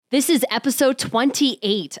This is episode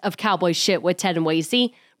 28 of Cowboy Shit with Ted and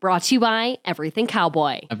Wasey, brought to you by Everything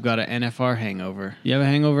Cowboy. I've got an NFR hangover. You have a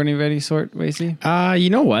hangover of any sort, Wasey? You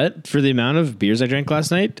know what? For the amount of beers I drank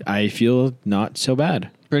last night, I feel not so bad.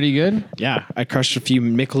 Pretty good? Yeah, I crushed a few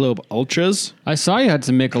Michelob Ultras. I saw you had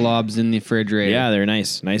some Michelobs in the refrigerator. Yeah, they're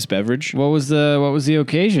nice. Nice beverage. What was the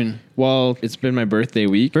occasion? Well, it's been my birthday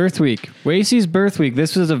week. Birth week. Wasey's birth week.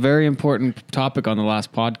 This was a very important topic on the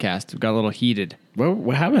last podcast. It got a little heated.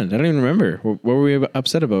 What happened? I don't even remember. What were we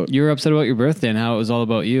upset about? You were upset about your birthday and how it was all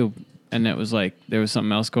about you. And it was like, there was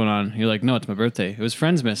something else going on. You're like, no, it's my birthday. It was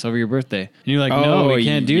Friendsmas over your birthday. And you're like, no, we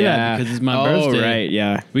can't do that because it's my birthday. Oh, right,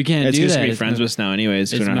 yeah. We can't it's do that. It's going to be Friendsmas now anyways,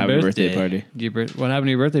 so it's we're not my having a birthday party. What happened to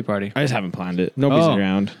your birthday party? I just haven't planned it. Nobody's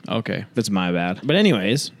around. Okay. That's my bad. But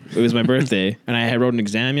anyways, it was my birthday, and I wrote an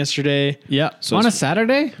exam yesterday. Yeah. So on a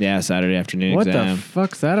Saturday? Yeah, Saturday afternoon What exam. the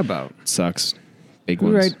fuck's that about? Sucks. Big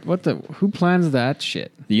ones. Who plans that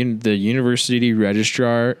shit? The university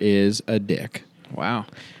registrar is a dick. Wow.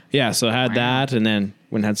 Yeah, so I had that, and then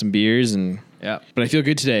went and had some beers, Yeah. But I feel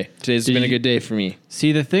good today. Today's been a good day for me.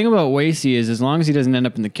 See, the thing about Wasey is as long as he doesn't end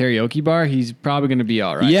up in the karaoke bar, he's probably going to be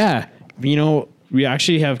all right. Yeah. You know, we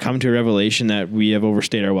actually have come to a revelation that we have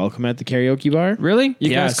overstayed our welcome at the karaoke bar. Really?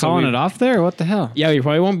 You Yeah, guys so calling it off there? Or what the hell? Yeah, we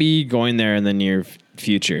probably won't be going there in the near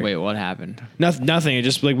future. Wait, what happened? Nothing. It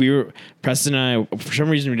just like Preston and I, for some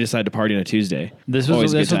reason, we decided to party on a Tuesday. This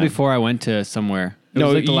Always was a good time. before I went to somewhere. It No,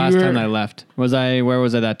 was like the you last were- time I left. Where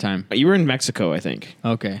was I that time? You were in Mexico, I think.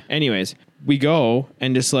 Okay. Anyways, we go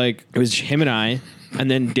and just like it was him and I, and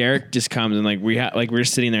then Derek just comes and like we're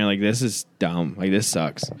just sitting there like this is dumb, like this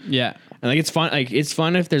sucks, and Yeah. like it's fun, it's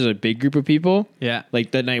fun if there's a big group of people. Yeah.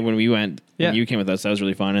 Like that night when we went, Yeah. and you came with us, that was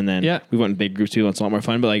really fun, and then Yeah. we went in big groups too. It's a lot more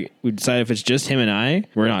fun. But like we decided if it's just him and I,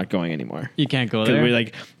 we're not going anymore. You can't go Because there. we're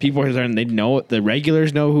like people are starting, they know the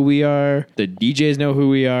regulars know who we are, the DJs know who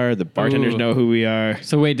we are, the bartenders Ooh. know who we are.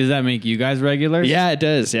 So wait, does that make you guys regulars? Yeah, it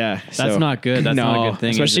does. Yeah, That's not good. That's not a good thing,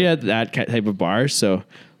 is especially it? at that type of bar. So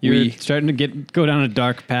You're starting to go down a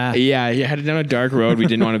dark path. Yeah, you had down a dark road we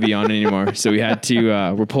didn't want to be on anymore. So we had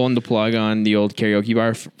to, we're pulling the plug on the old karaoke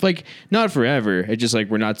bar. Like, not forever. It's just like,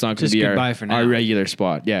 it's not going to Just be goodbye for now. our regular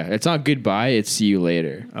spot. Yeah, it's not goodbye, it's see you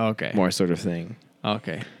later. Okay. More sort of thing.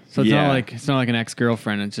 Okay. So it's not like an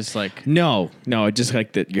ex-girlfriend. It's just like No, it's just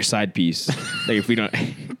like your side piece. Like if we don't,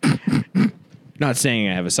 not saying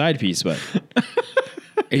I have a side piece, but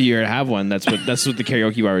if you were to have one, that's what the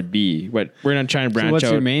karaoke bar would be. But we're not trying to branch so what's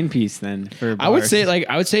out. your main piece then? For I would bars? say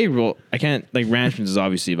I can't, like Ranchman's is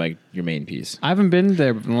obviously like your main piece. I haven't been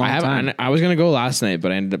there in a long I time. haven't. I was gonna go last night,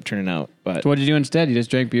 but I ended up turning out. But So what did you do instead? You just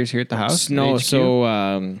drank beers here at the house? no. at HQ?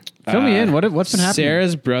 So Fill me in. What's been happening?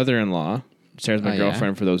 Sarah's brother-in-law. Sarah's my Oh, yeah?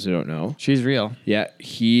 girlfriend. For those who don't know, She's real. yeah,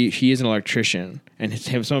 he is an electrician, and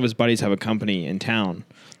some of his buddies have a company in town.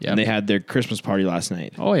 Yep. And they had their Christmas party last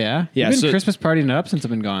night. Oh yeah. Yeah, You've been so- Christmas partying it up since I've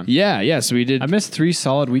been gone. Yeah. So we did. I missed 3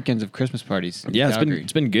 solid weekends of Christmas parties. in Yeah, Calgary.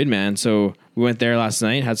 it's been good, man. So we went there last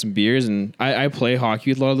night, had some beers, and I play hockey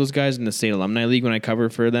with a lot of those guys in the state alumni league when I cover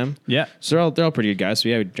for them. Yeah. So they're all pretty good guys. So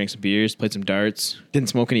yeah, we drank some beers, played some darts. Didn't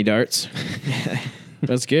smoke any darts.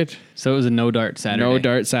 That's good. So it was a no dart Saturday. No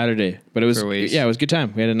dart Saturday, but it was For Waze. it was a good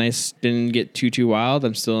time. We had a nice. Didn't get too wild.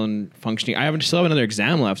 I'm still in functioning. I still have another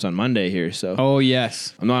exam left on Monday here, so Oh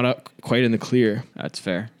yes. I'm not up quite in the clear. That's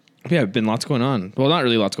fair. Yeah, been lots going on. Well, not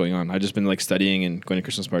really lots going on. I've just been like studying and going to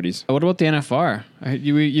Christmas parties. What about the NFR?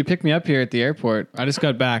 You picked me up here at the airport. I just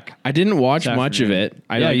got back. I didn't watch this much of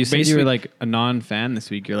afternoon. it. You said you were like a non-fan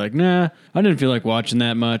this week. You're like, nah, I didn't feel like watching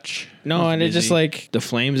that much. no, I was and it's just busy. like the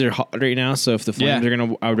Flames are hot right now. So if the Flames Yeah. are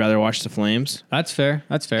gonna, I would rather watch the Flames. That's fair.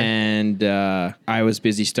 That's fair. And I was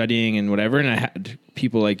busy studying and whatever, and I had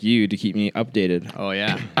people like you to keep me updated. oh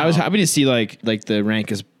yeah. I was happy to see like the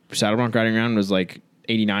rank as Saddle Bronc riding around was like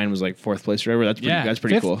 89 was like 4th place or whatever. That's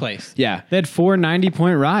pretty fifth cool. place. Yeah. They had 4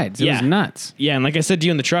 90-point rides. It was nuts. Yeah, and like I said to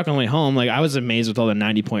you in the truck on the way home, like I was amazed with all the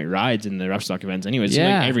 90-point rides in the rough stock events. Anyways,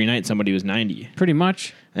 Yeah. like every night somebody was 90. Pretty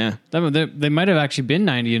much. Yeah. They might have actually been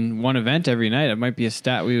 90 in one event every night. It might be a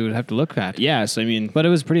stat we would have to look at. Yeah, so I mean, But it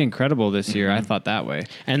was pretty incredible this year. I thought that way.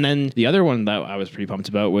 and then the other one that I was pretty pumped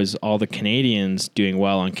about was all the Canadians doing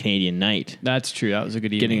well on Canadian night. That's true. That was a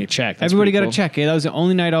good evening. Getting a check. That's Everybody pretty got cool. a check. That was the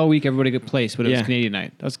only night all week everybody got placed, but it was Yeah. Canadian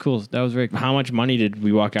night. That was cool. That was very cool. How much money did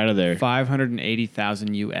we walk out of there?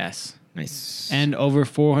 580,000 US. Nice. And over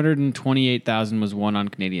 428,000 was won on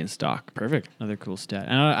Canadian stock. Perfect. Another cool stat.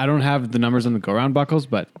 And I don't have the numbers on the go-round buckles,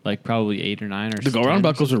 but like probably 8 or 9 or The go 10. around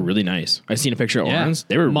buckles were really nice. I seen a picture of Yeah. ones.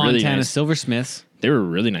 They were Montana really nice. Silversmiths. They were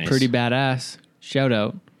really nice. Pretty badass. Shout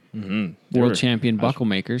out. They World were- champion buckle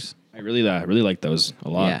makers. I really like those a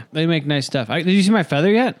lot. Yeah, they make nice stuff. Did you see my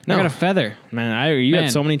feather yet? No. I got a feather. Man, you got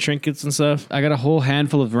so many trinkets and stuff. I got a whole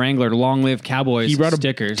handful of Wrangler Long Live Cowboys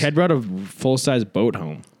stickers. Ted brought a full-size boat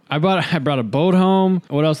home. I brought a boat home.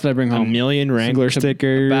 What else did I bring home? A million Wrangler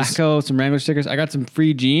stickers. Tobacco, some Wrangler stickers. I got some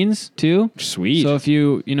free jeans too. Sweet. So if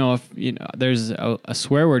there's a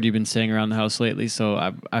swear word you've been saying around the house lately, so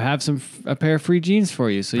I have a pair of free jeans for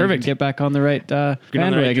you, so you can get back on the right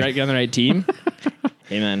bandwagon. Get on the right team.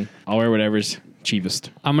 Hey man, I'll wear whatever's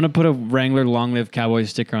cheapest. I'm gonna put a Wrangler Long Live Cowboys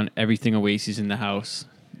sticker on everything Oasis in the house.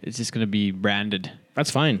 It's just gonna be branded.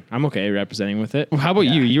 That's fine. I'm okay representing with it. How about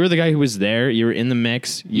you? You were the guy who was there. You were in the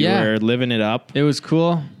mix. You were living it up. It was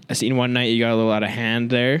cool. I seen one night you got a little out of hand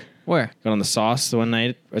there. Where? Got on the sauce the one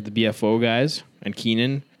night with the BFO guys and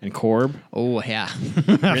Keenan and Corb. Oh, yeah.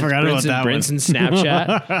 I forgot about that one. Brinson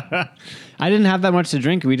Snapchat. I didn't have that much to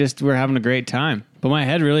drink. We just were having a great time. But my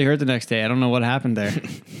head really hurt the next day. I don't know what happened there.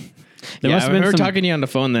 I remember talking to you on the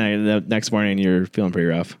phone the next morning and you're feeling pretty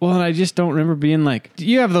rough. Well, and I just don't remember being like,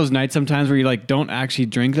 you have those nights sometimes where you like don't actually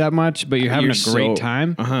drink that much, but you're having a great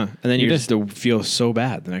time. And then you just feel so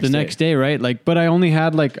bad the next day, right? Like, but I only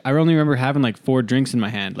remember having like 4 drinks in my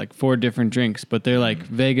hand, like 4 different drinks, but they're like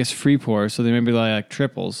Vegas free pour, so they may be like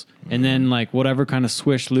triples. And then like whatever kind of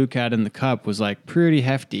swish Luke had in the cup was like pretty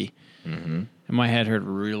hefty. And my head hurt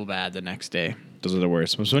real bad the next day. Those are the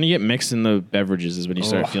worst. So when you get mixed in the beverages is when you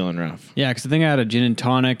start feeling rough. Yeah, because I think I had a gin and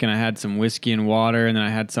tonic, and I had some whiskey and water, and then I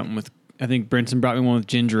had something with, I think Brinson brought me one with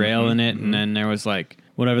ginger ale in it, and then there was like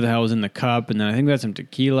whatever the hell was in the cup, and then I think we had some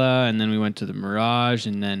tequila, and then we went to the Mirage,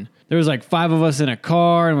 and then there was like 5 of us in a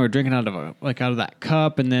car, and we were drinking out of that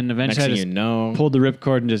cup, and then eventually I just pulled the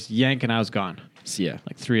ripcord and just yanked, and I was gone. See ya.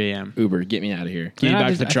 Like 3 a.m. Uber, get me out of here. Get me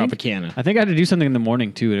back to the Tropicana. I think I had to do something in the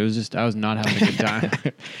morning too. It was just, I was not having a good time.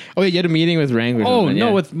 Oh, you had a meeting with Wrangler. Oh,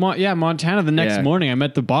 no, with Montana the next morning. I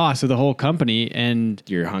met the boss of the whole company and...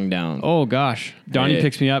 You're hung down. Oh, gosh. Donnie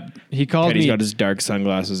picks me up. He calls me. He's got his dark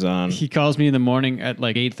sunglasses on. He calls me in the morning at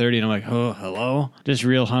like 8:30 and I'm like, oh, hello? Just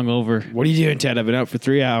real hungover. What are you doing, Ted? I've been out for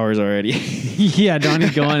 3 hours already. Yeah,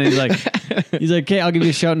 Donnie's going and he's like, okay, I'll give you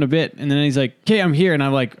a shout in a bit. And then he's like, okay, I'm here. And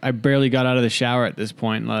I'm like, I barely got out of the shower at this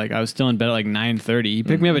point. Like I was still in bed at like 9:30. He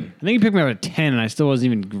picked me up I think he picked me up at 10 and I still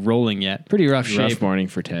wasn't even rolling yet. Pretty rough shape. Rough morning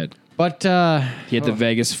for Ted. But he had the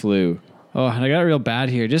Vegas flu. Oh, and I got real bad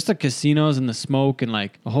here. Just the casinos and the smoke and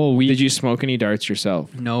like a whole week. Did you smoke any darts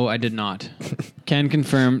yourself? No, I did not. Can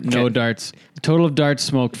confirm, no darts. The total of darts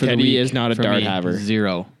smoked for the week. Teddy is not a dart haver.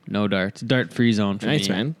 0. No darts. Dart free zone for me. Nice,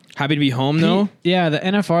 man. Happy to be home, though. Yeah, the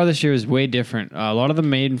NFR this year was way different. A lot of the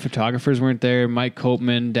maiden photographers weren't there. Mike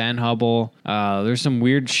Copeman, Dan Hubble. There's some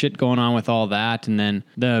weird shit going on with all that. And then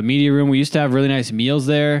the media room, we used to have really nice meals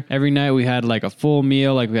there. Every night we had like a full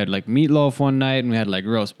meal. Like we had like meatloaf one night and we had like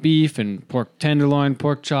roast beef and pork tenderloin,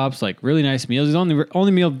 pork chops, like really nice meals. It was the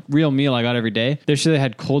only real meal I got every day. This year they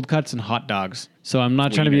had cold cuts and hot dogs. So I'm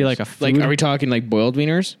not trying to be like a food. Like, are we talking like boiled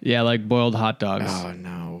wieners? Yeah, like boiled hot dogs. Oh,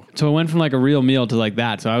 no. So it went from like a real meal to like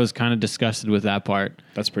that. So I was kind of disgusted with that part.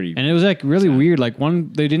 That's pretty. And it was like really weird. Like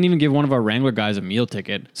they didn't even give one of our Wrangler guys a meal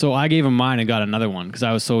ticket. So I gave him mine and got another one because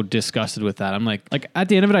I was so disgusted with that. I'm like at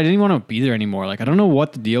the end of it, I didn't even want to be there anymore. Like I don't know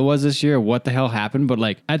what the deal was this year, or what the hell happened, but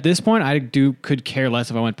like at this point, could care less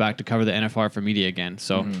if I went back to cover the NFR for media again.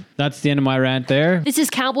 So that's the end of my rant there. This is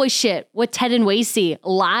Cowboy Shit with Ted and Wasey,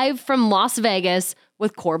 live from Las Vegas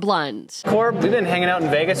with Corb Lund. Corb, we've been hanging out in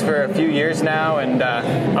Vegas for a few years now, and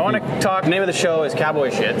I want to talk. The name of the show is Cowboy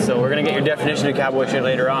Shit, so we're going to get your definition of cowboy shit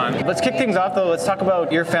later on. Let's kick things off, though. Let's talk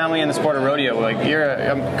about your family and the sport of rodeo. Like, you're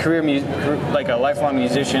a lifelong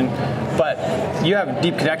musician, but you have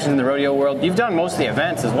deep connections in the rodeo world. You've done most of the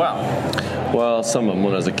events as well. Well, some of them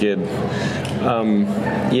when I was a kid.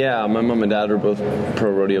 Yeah, my mom and dad were both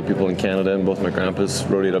pro rodeo people in Canada, and both my grandpas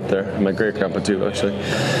rodeoed up there. And my great grandpa too, actually.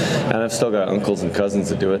 And I've still got uncles and cousins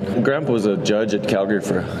that do it. Grandpa was a judge at Calgary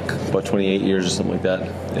for about 28 years or something like that.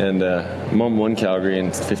 And mom won Calgary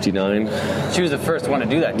in '59. She was the first one to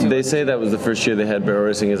do that too. They say that was the first year they had barrel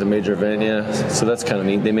racing as a major event. Yeah, so that's kind of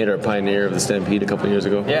neat. They made her a pioneer of the Stampede a couple years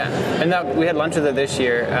ago. Yeah, and we had lunch with her this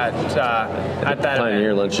year at that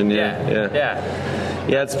Pioneer event. Luncheon.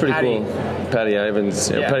 Yeah, it's pretty cool. Patty Ivins.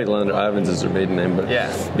 Patty Lund Ivins is her maiden name.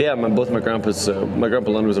 But both my grandpas, my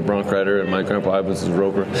Grandpa Lund was a bronc rider and my Grandpa Ivins was a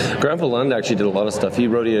roper. Grandpa Lund actually did a lot of stuff. He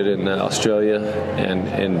rodeoed in Australia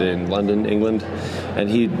and in London, England. And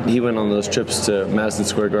he went on those trips to Madison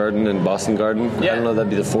Square Garden and Boston Garden. Yeah. I don't know, that'd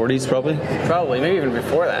be the 40s probably? Probably, maybe even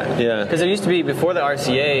before that. Yeah. Because it used to be before the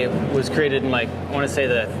RCA was created in, like, I want to say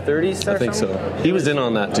the 30s or I think something? so. He was in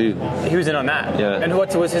on that too. He was in on that? Yeah. And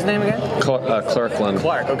what was his name again? Clark Lund.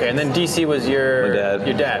 Clark, okay. And then DC was My dad.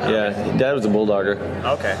 Your dad? Yeah. Okay. Dad was a bulldogger.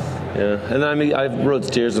 Okay. Yeah, and I mean, I rode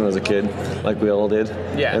steers when I was a kid, like we all did.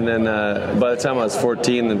 Yeah. And then by the time I was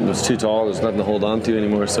 14, it was too tall. There's nothing to hold on to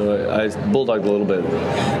anymore. So I bulldogged a little bit.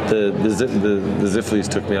 The Ziffleys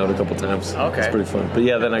took me out a couple times. Okay. It's pretty fun. But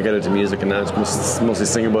yeah, then I got into music, and now it's mostly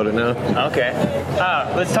sing about it now. Okay.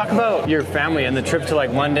 Let's talk about your family and the trip to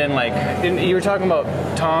like London. Like you were talking about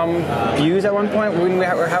Tom Hughes at one point when we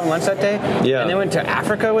were having lunch that day. Yeah. And they went to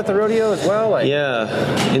Africa with the rodeo as well. Like.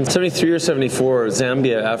 Yeah. In 73 or 74,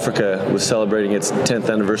 Zambia, Africa, was celebrating its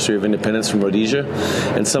 10th anniversary of independence from Rhodesia,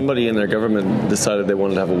 and somebody in their government decided they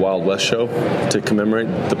wanted to have a Wild West show to commemorate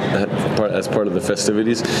as part of the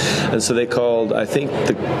festivities. And so they called, I think,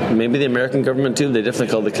 maybe the American government too. They definitely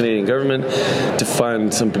called the Canadian government to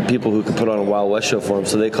find some people who could put on a Wild West show for them.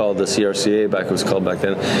 So they called the CRCA back. It was called back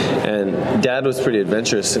then. And Dad was pretty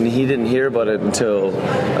adventurous, and he didn't hear about it until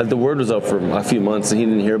the word was out for a few months, and he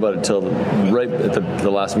didn't hear about it until right at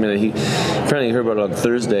the last minute. He apparently heard about it on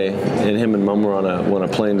Thursday, and him and Mum were on a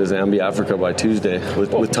plane to Zambia, Africa by Tuesday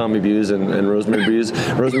with Tommy Buse and Rosemary Buse.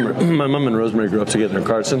 My mum and Rosemary grew up together in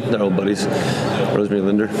Carson. They're old buddies. Rosemary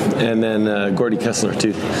Linder. And then Gordy Kessler,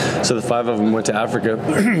 too. So the five of them went to Africa,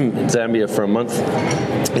 Zambia for a month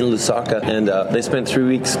in Lusaka, and they spent 3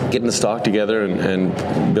 weeks getting the stock together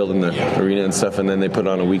and building the arena and stuff, and then they put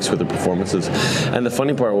on a week's worth of performances. And the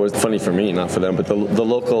funny part was, funny for me, not for them, but the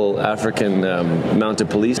local African mounted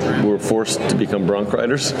police were forced to become bronc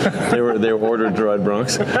riders. They were ordered to ride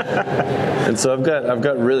broncs, and so I've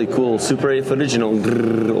got really cool Super 8 footage,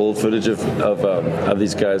 old footage of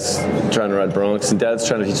these guys trying to ride broncs, and Dad's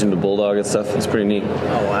trying to teach them to bulldog and stuff. It's pretty neat.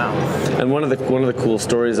 Oh wow! And one of the cool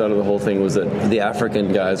stories out of the whole thing was that the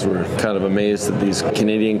African guys were kind of amazed that these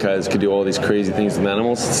Canadian guys could do all these crazy things with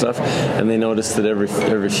animals and stuff, and they noticed that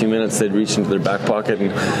every few minutes they'd reach into their back pocket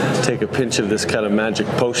and take a pinch of this kind of magic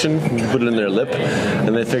potion, put it in their lip,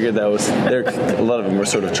 and they figured that was a lot of them were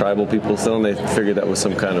sort of tribal people still, and they figured that was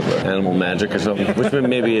some kind of animal magic or something, which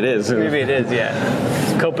maybe it is. Maybe it is,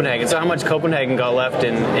 yeah. Copenhagen. So how much Copenhagen got left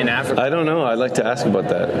in Africa? I don't know. I'd like to ask about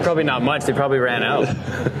that. Probably not much. They probably ran out.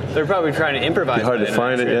 They're probably trying to improvise. It's hard to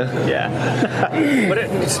find it, yeah. Yeah.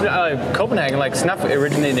 But Copenhagen, like snuff,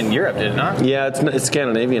 originated in Europe, did it not? Yeah, it's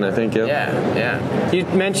Scandinavian, I think. Yeah. Yeah. You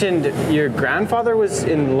mentioned your grandfather was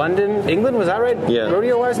in London, England. Was that right? Yeah.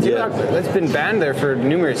 Rodeo-wise, yeah. It's been banned there for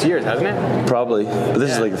numerous years, hasn't it? Probably. But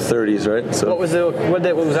this is like the 30s, right? So what was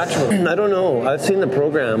that? I don't know. I've seen the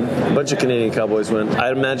program. A bunch of Canadian cowboys went.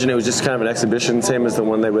 I imagine it was just kind of an exhibition, same as the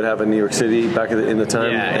one they would have in New York City back in the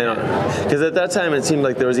time. Yeah. Because at that time it seemed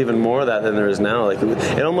like there was even more of that than there is now. Like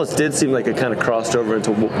it almost did seem like it kind of crossed over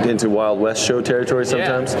into Wild West show territory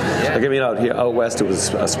sometimes. Yeah. Like I mean, out west it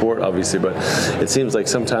was a sport, obviously, but it seems like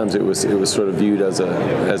sometimes it was sort of viewed as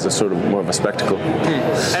a sort of more of a spectacle.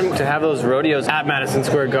 And to have those rodeos at Madison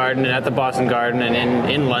Square Garden and at the Boston Garden and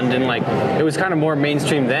in London, like it was kind of more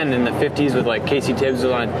mainstream then in the 50s with like Casey Tibbs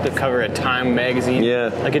was on the cover at Time magazine. Yeah.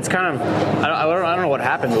 Like it's kind of I don't know what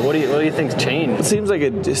happened, but what do you think's changed? It seems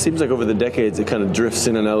like over the decades it kind of drifts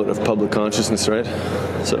in and out of public consciousness, right?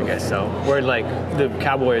 So I guess so. Where like the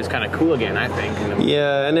cowboy is kind of cool again, I think.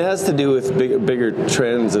 Yeah, and it has to do with bigger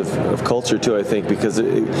trends of culture too, I think, because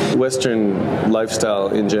Western lifestyle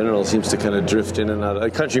in general seems to kind of drift in and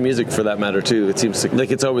out. Country music, for that matter, too. It seems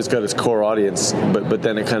like it's always got its core audience, but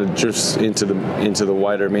then it kind of drifts into the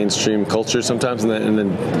wider mainstream culture sometimes, and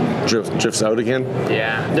then drifts out again.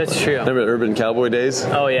 Yeah, that's true. Remember the Urban Cowboy days?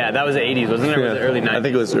 Oh yeah, that was the 80s, wasn't it? Or was it early 90s? I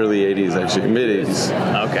think it was early 80s, actually, mid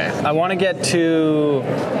 80s. Okay. I want to get to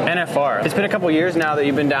NFR. It's been a couple years now that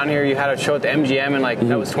you've been down here. You had a show at the MGM, and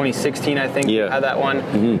that was 2016, I think. Yeah. You had that one.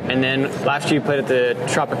 And then last year you played at the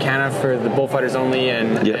Tropicana for the Bullfighters Only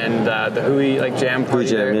and the Hui Jam party. Hui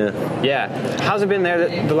Jam, there. Yeah. How's it been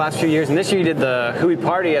there the last few years? And this year you did the Hui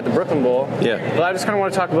party at the Brooklyn Bowl. Yeah. Well, I just kind of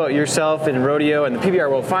want to talk about yourself and rodeo and the PBR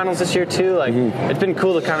World Finals this year too. It's been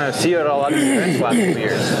cool to kind of see you at all these events the last few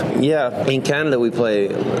years. Yeah. In Canada we play,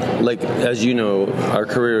 as you know, our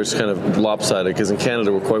career is kind of lopsided because in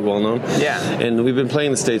Canada we're quite well known. Yeah. And we've been playing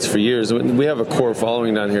in the States for years. We have a core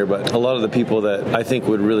following down here, but a lot of the people that I think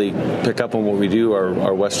would really pick up on what we do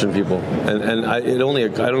are Western people. And I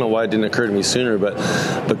don't know why it didn't occur to me sooner, but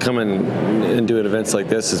coming and doing events like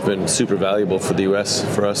this has been super valuable for the U.S.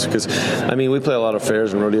 for us because, I mean, we play a lot of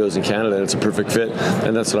fairs and rodeos in Canada, and it's a perfect fit,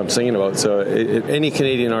 and that's what I'm singing about. So any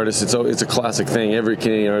Canadian artist, it's a classic thing. Every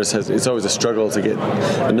Canadian artist it's always a struggle to get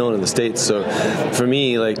known in the States. So for me,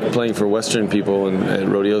 me, like playing for Western people and at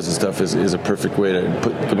rodeos and stuff is a perfect way to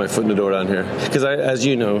get my foot in the door down here. Because as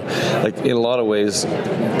you know, like in a lot of ways,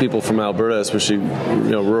 people from Alberta, especially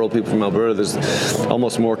rural people from Alberta, there's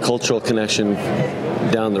almost more cultural connection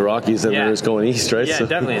down the Rockies than there is going east, right? Yeah, so.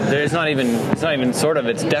 Definitely. It's not even sort of.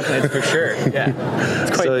 It's definitely, it's for sure. Yeah.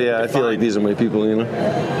 It's quite defined. I feel like these are my people,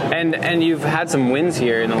 And you've had some wins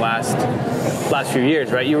here in the last few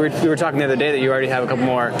years, right? You were talking the other day that you already have a couple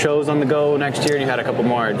more shows on the go next year, and you had a couple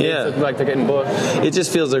more. Yeah. Look like they're getting booked. It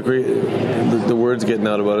just feels like the word's getting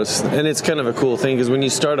out about us, and it's kind of a cool thing because when you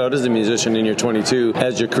start out as a musician and you're 22,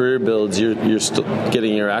 as your career builds, you're still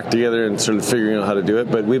getting your act together and sort of figuring out how to do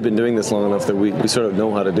it. But we've been doing this long enough that we sort of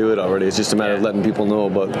know how to do it already. It's just a matter of letting people know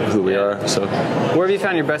about who we are. So, where have you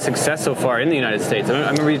found your best success so far in the United States? I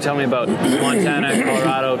remember you telling me about Montana,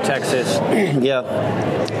 Colorado, Texas.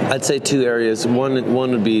 Yeah, I'd say two areas. One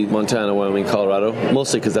would be Montana, Wyoming, Colorado,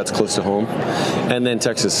 mostly because that's close to home, and then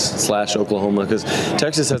Texas/Oklahoma, because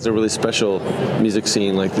Texas has a really special music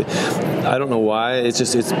scene. Like, I don't know why,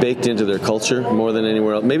 it's baked into their culture more than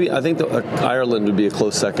anywhere else. Maybe I think Ireland would be a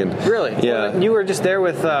close second. Really? Yeah. Well, you were just there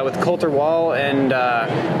with Coulter Wall and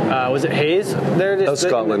was it Hayes there? That was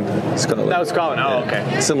Scotland. That was Scotland. Oh,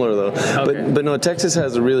 okay. Similar though. Okay. But no, Texas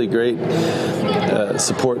has a really great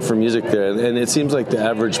support for music there, and it seems like the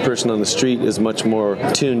average person on the street is much more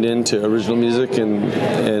tuned into original music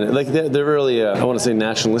and like they're really I want to say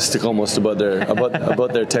nationalistic almost about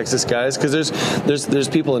their Texas guys, because there's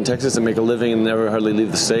people in Texas that make a living and never hardly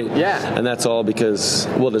leave the state. Yeah. And that's all because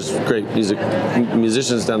there's great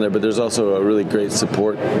musicians down there, but there's also a really great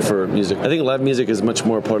support for music. I think live music is much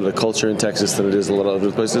more part of the culture in Texas than it is a lot of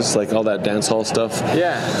other places, like all that dance hall stuff.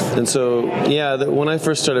 Yeah. And so when I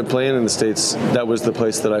first started playing in the States, that was the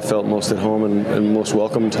place that I felt most at home and most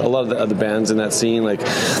welcomed. A lot of the other bands in that scene, like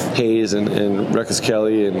Hayes and Reckless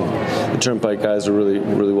Kelly and the Turnpike guys, are really,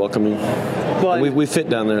 really welcoming. Well, we fit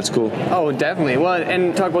down there. It's cool. Oh, definitely. Well,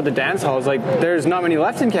 and talk about the dance halls. Like, there's not many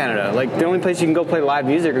left in Canada. Like, the only place you can go play live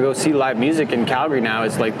music or go see live music in Calgary now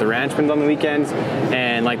is like the Ranchmans on the weekends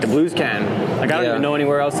and like the Blues Can. Like, I don't even know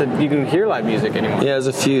anywhere else that you can hear live music anymore. Yeah, there's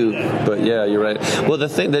a few, but yeah, you're right. Well,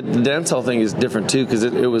 the dance hall thing is different too, because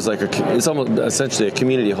it was like it's almost essentially a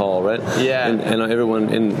community hall, right? Yeah. And everyone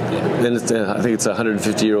I think it's a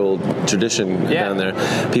 150-year-old tradition down there.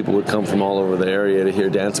 People would come from all over the area to hear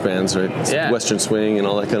dance bands, right? Yeah. Western swing and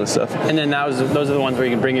all that kind of stuff. And then those are the ones where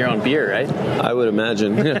you can bring your own beer, right? I would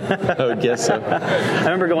imagine. I would guess so. I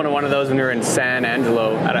remember going to one of those when we were in San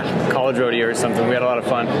Angelo at a college rodeo or something. We had a lot of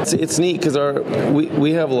fun. It's neat because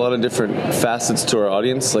we have a lot of different facets to our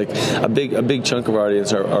audience. Like a big chunk of our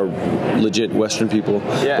audience are legit Western people.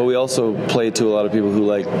 Yeah. But we also play to a lot of people who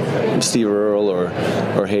like Steve Earle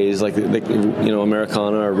or Hayes, like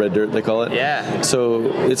Americana or Red Dirt, they call it. Yeah.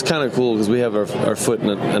 So it's kind of cool because we have our foot in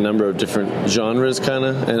a number of different genres, kind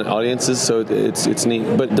of, and audiences. So it's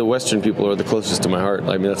neat. But the Western people are the closest to my heart.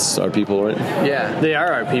 I mean, that's our people, right? Yeah, they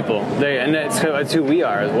are our people. And it's who we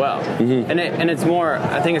are as well. Mm-hmm. And it's more.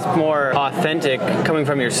 I think it's more authentic coming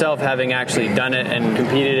from yourself, having actually done it and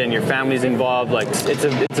competed, and your family's involved. Like it's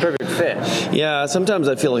a perfect fit. Yeah. Sometimes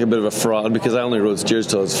I feel like a bit of a fraud because I only rode steers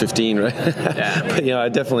till I was 15, right? Yeah. But I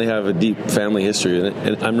definitely have a deep family history in it,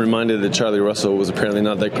 and I'm reminded that Charlie Russell was apparently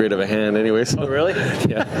not that great of a hand, anyway. So. Oh, really?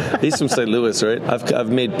 Yeah. He's from St. Louis, right? I've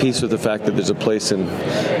made peace with the fact that there's a place in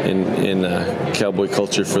cowboy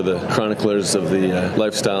culture for the chroniclers of the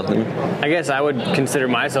lifestyle. I guess I would consider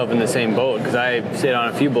myself in the same boat because I sit on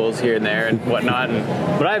a few bulls here and there and whatnot,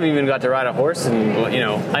 but I haven't even got to ride a horse, and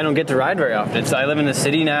I don't get to ride very often. So I live in the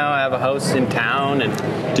city now. I have a house in town.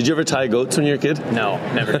 And did you ever tie goats when you were a kid? No,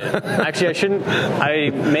 never did. Actually, I shouldn't. I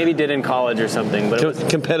maybe did in college or something, but it was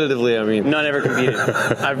competitively. I mean, no, I never competed.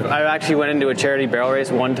 I actually went into a charity barrel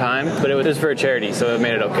race one time, but it was for a charity, so it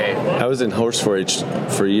made it okay. I was in horse 4-H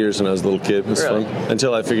for years when I was a little kid. It was fun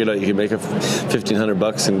until I figured out you could make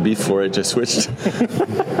 $1,500 in beef 4-H. I switched.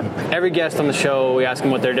 Every guest on the show, we ask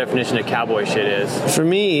them what their definition of cowboy shit is. For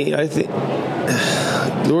me, I think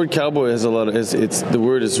the word cowboy has a lot of. The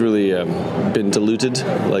word has really been diluted,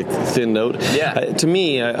 like thinned out. Yeah. To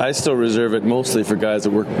me, I still reserve it mostly for guys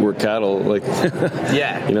that work cattle. Like,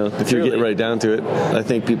 yeah. If you get right down to it, I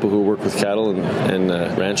think people who work with cattle and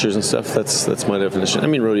ranchers and stuff. That's my definition. I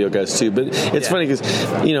mean, rodeo guys too. But it's funny because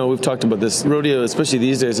we've talked about this. Rodeo, especially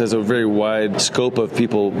these days, has a very wide scope of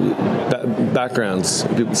people backgrounds.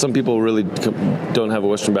 Some people really don't have a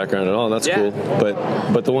Western background at all. And that's cool.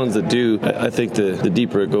 But the ones that do, I think the deep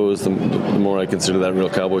deeper it goes, the more I consider that real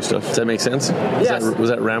cowboy stuff. Does that make sense? Yes. Was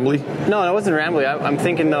that rambly? No, it wasn't rambly. I'm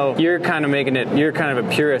thinking though, you're kind of making it. You're kind of a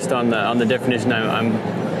purist on the definition.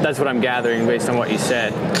 That's what I'm gathering based on what you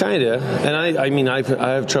said. Kinda, and I mean, I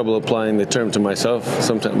have trouble applying the term to myself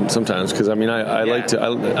sometimes because I mean, I like to,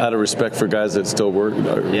 out of respect for guys that still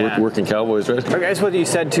working cowboys, right? I guess what you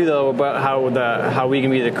said too, though, about how we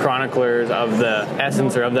can be the chroniclers of the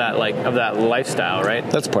essence or of that lifestyle, right?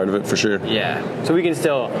 That's part of it for sure. Yeah. So we can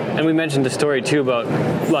still, and we mentioned the story too about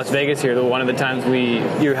Las Vegas here. One of the times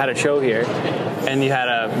you had a show here, and you had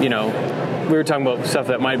we were talking about stuff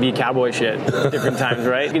that might be cowboy shit different times,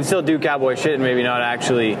 right? You can still do cowboy shit and maybe not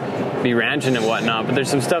actually be ranching and whatnot, but there's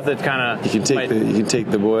some stuff that's kind of... You can take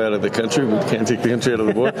the boy out of the country, but you can't take the country out of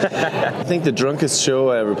the boy. I think the drunkest show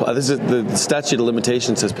I ever played... The statute of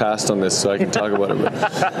limitations has passed on this, so I can talk about it. But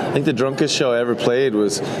I think the drunkest show I ever played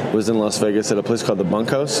was in Las Vegas at a place called the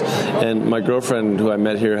Bunkhouse, and my girlfriend, who I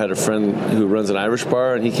met here, had a friend who runs an Irish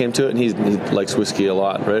bar, and he came to it, and he likes whiskey a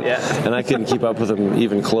lot, right? Yeah. And I couldn't keep up with him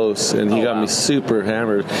even close, and he got me super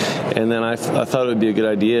hammered. And then I thought it would be a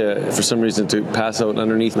good idea, for some reason, to pass out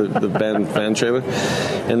underneath the van trailer,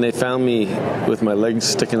 and they found me with my legs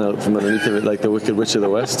sticking out from underneath of it like the Wicked Witch of the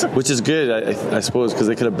West, which is good, I suppose, because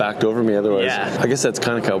they could have backed over me otherwise. Yeah. I guess that's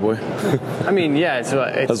kind of cowboy. I mean, yeah, it's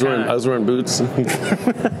I was wearing boots.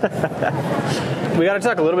 We got to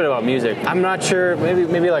talk a little bit about music. I'm not sure,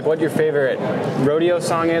 maybe like what your favorite rodeo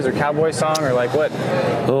song is, or cowboy song, or like what?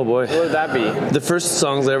 Oh boy, what would that be? The first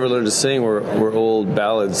songs I ever learned to sing were old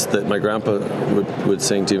ballads that my grandpa would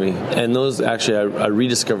sing to me, and those actually I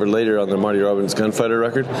rediscovered later on the Marty Robbins Gunfighter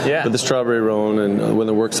record. Yeah. With the Strawberry Roan and When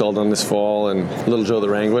the Work's All Done This Fall and Little Joe the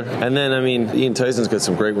Wrangler. And then I mean, Ian Tyson's got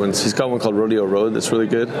some great ones. He's got one called Rodeo Road that's really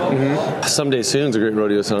good. Mm-hmm. Someday Soon's a great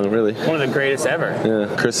rodeo song, really. One of the greatest ever.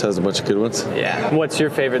 Yeah. Chris has a bunch of good ones. Yeah. What's your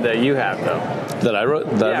favorite that you have though? That I wrote?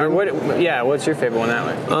 What's your favorite one that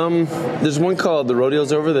way? There's one called The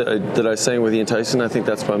Rodeo's Over that I sang with Ian Tyson. I think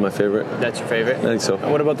that's probably my favorite. That's your favorite? I think so.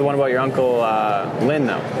 What about the one about your uncle Lynn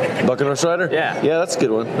though? Buck and Horse Rider? Yeah. Yeah, that's a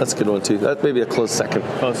good one. That's a good one too. That may be a close second.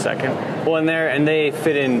 Close second. Well, and they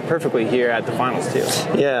fit in perfectly here at the finals too.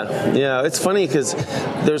 Yeah. It's funny because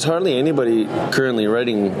there's hardly anybody currently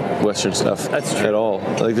writing Western stuff. That's true. At all.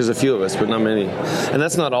 Like there's a few of us, but not many. And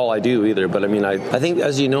that's not all I do either. But I mean, I think,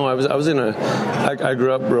 as you know, I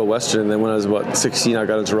grew up real Western, and then when I was about 16, I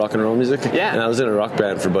got into rock and roll music. Yeah. And I was in a rock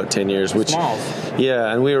band for about 10 years. Smalls.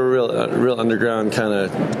 Yeah, and we were real underground kind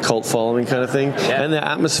of cult following kind of thing. Yeah. And the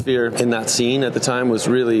atmosphere in that scene at the time was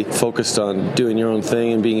really focused on doing your own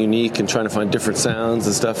thing and being unique and trying to find different sounds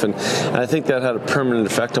and stuff. And I think that had a permanent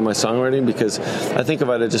effect on my songwriting, because I think if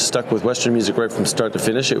I'd have just stuck with Western music right from start to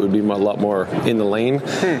finish, it would be a lot more in the lane.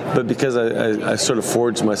 But because I sort of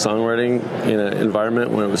forged my songwriting in an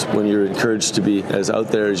environment when you're encouraged to be as out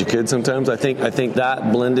there as you could sometimes, I think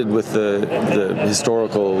that blended with the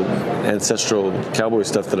historical ancestral cowboy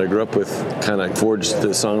stuff that I grew up with kind of forged the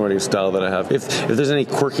songwriting style that I have. If there's any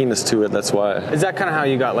quirkiness to it, that's why. Is that kind of how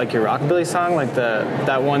you got like your rockabilly song, like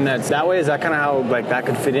that one that's that way? Is that kind of how like that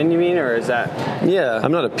could fit in, you mean, or is that? Yeah,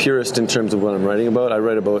 I'm not a purist in terms of what I'm writing about. I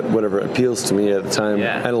write about whatever appeals to me at the time,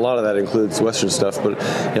 and a lot of that includes Western stuff. But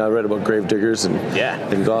I write about grave diggers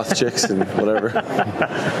and goth chicks and whatever.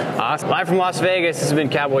 Awesome. Live from Las Vegas, this has been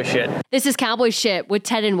Cowboy Shit. This is Cowboy Shit with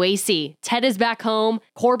Ted and Wasey. Ted is back home.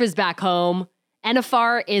 Corb is back home.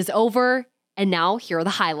 NFR is over. And now here are the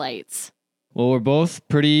highlights. Well, we're both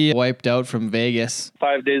pretty wiped out from Vegas.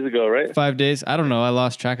 5 days ago, right? 5 days? I don't know. I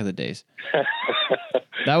lost track of the days.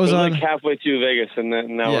 That was on like halfway through Vegas, and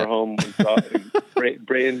then now we're home.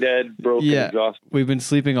 Brain dead, broken, exhausted. We've been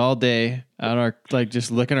sleeping all day on our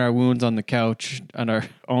just licking our wounds on the couch on our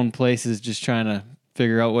own places, just trying to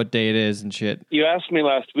figure out what day it is and shit. You asked me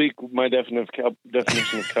last week my definition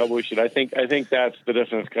of cowboy shit. I think that's the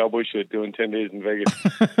definition of cowboy shit, doing 10 days in Vegas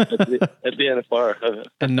at the NFR.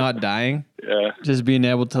 And not dying. Yeah. Just being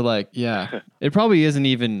able to it probably isn't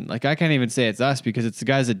even, I can't even say it's us, because it's the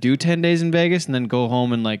guys that do 10 days in Vegas and then go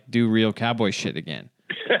home and do real cowboy shit again.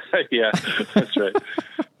 Yeah, that's right.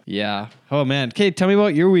 Yeah. Oh, man. Okay, tell me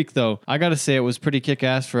about your week, though. I got to say, it was pretty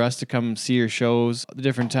kick-ass for us to come see your shows the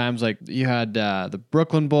different times. Like, you had the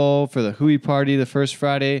Brooklyn Bowl for the Hui Party the first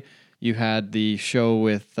Friday. You had the show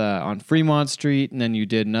with on Fremont Street, and then you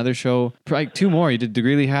did another show. Two more. You did the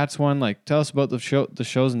Greeley Hats one. Tell us about the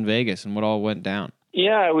shows in Vegas and what all went down.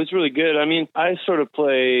 Yeah, it was really good. I mean, I sort of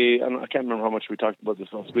play, I can't remember how much we talked about this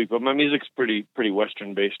last week, but my music's pretty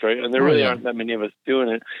Western-based, right? And there really aren't that many of us doing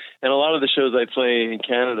it. And a lot of the shows I play in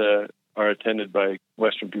Canada are attended by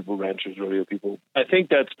Western people, ranchers, rodeo people. I think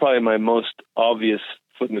that's probably my most obvious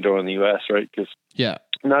foot in the door in the U.S., right? Because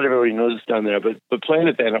not everybody knows it's down there, but playing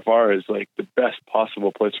at the NFR is like the best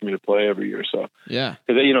possible place for me to play every year. So Yeah.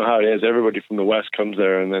 because you know how it is. Everybody from the West comes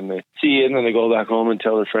there, and then they see it, and then they go back home and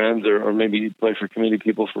tell their friends, or maybe play for community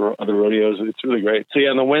people for other rodeos. It's really great. So yeah,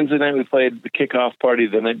 on the Wednesday night we played the kickoff party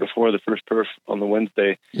the night before the first perf on the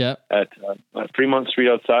Wednesday. Yeah. At Fremont Street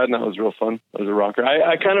outside, and that was real fun. That was a rocker.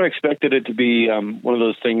 I kind of expected it to be one of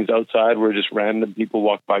those things outside where just random people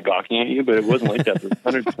walk by gawking at you, but it wasn't like that. There were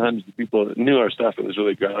hundreds and hundreds of people that knew our stuff. It was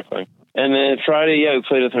really gratifying. And then Friday, we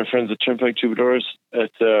played with our friends at Turnpike Troubadours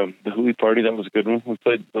at the Hooey party. That was a good one. We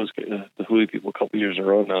played the Hooey people a couple years in a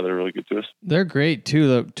row now. They're really good to us. They're great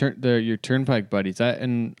too. Your Turnpike buddies.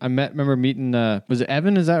 Remember meeting. Was it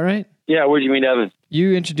Evan? Is that right? Yeah, where'd you meet Evan?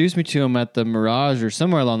 You introduced me to him at the Mirage or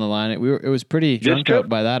somewhere along the line. It was pretty drunk out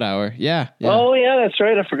by that hour. Yeah. Oh yeah, that's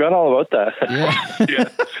right. I forgot all about that. Yeah.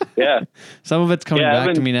 Yeah. Some of it's coming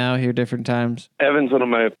back to me now here different times. Evan's one of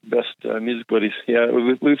my best music buddies. Yeah,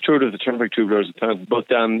 we've toured with the Turnpike Troubadours a ton, both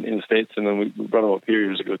down in the States, and then we brought them up here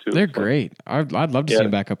years ago too. They're great. I'd love to see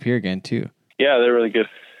them back up here again too. Yeah, they're really good.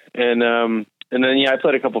 And then I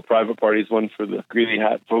played a couple private parties. One for the Greeley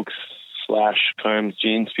Hat folks / Kimes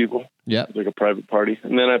Jeans people. Yeah, like a private party.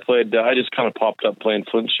 And then I played. I just kind of popped up playing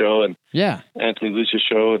Flint's show and Anthony Lucia's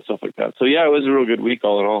show and stuff like that. So yeah, it was a real good week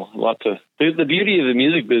all in all. The beauty of the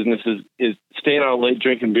music business is staying out late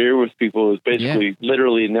drinking beer with people is basically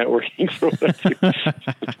literally networking for what I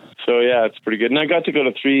do. So yeah, it's pretty good. And I got to go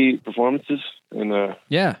to 3 performances, and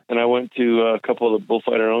I went to a couple of the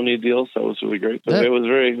Bullfighter Only deals. That was really great. So it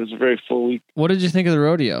was a very full week. What did you think of the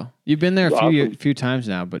rodeo? You've been there a few times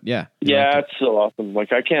now, but it's so awesome.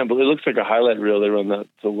 Like I can't believe it looks like a highlight reel. They run that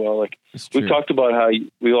so well. Like we've talked about how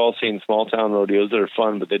we've all seen small town rodeos that are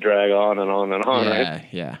fun, but they drag on and on and on. Right?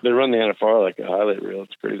 Yeah. They run the NFR like a highlight reel.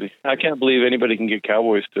 It's crazy. I can't believe anybody can get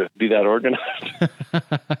cowboys to be that organized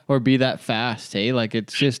or be that fast. Hey, like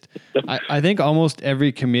it's just. I think almost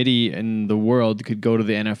every committee in the world could go to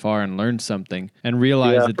the NFR and learn something and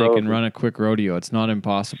realize that they can run a quick rodeo. It's not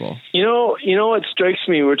impossible. You know what strikes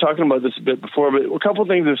me? We were talking about this a bit before, but a couple of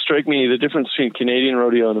things that strike me: the difference between Canadian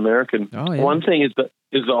rodeo and American. Oh, yeah. One thing is the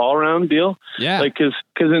all-around deal. Yeah. Like, because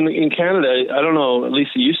in Canada, I don't know, at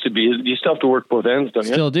least it used to be, you still have to work both ends, don't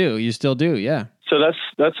you? You still do, yeah. So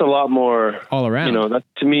that's a lot more all around.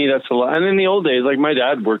 To me, that's a lot. And in the old days, like my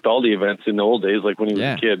dad worked all the events in the old days, like when he was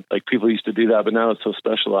a kid. Like people used to do that, but now it's so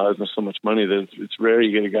specialized and there's so much money that it's rare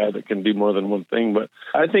you get a guy that can do more than one thing. But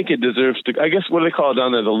I think it deserves to. I guess what do they call it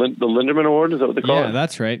down there? The Linderman Award, is that what they call it? Yeah,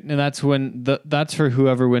 that's right. And that's when that's for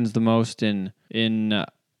whoever wins the most in.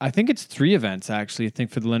 I think it's 3 events actually. I think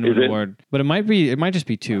for the Linderman Award, but it might just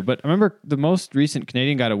be 2. But I remember the most recent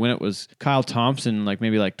Canadian guy to win it was Kyle Thompson, like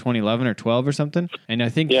maybe 2011 or 12 or something. And I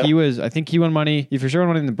think he won money. He for sure won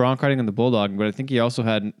money in the bronc riding and the bulldogging, but I think he also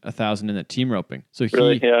had 1,000 in the team roping. So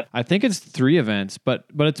I think it's 3 events, but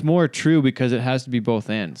it's more true because it has to be both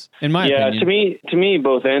ends. In my opinion. To me,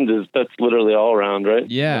 both ends that's literally all around, right?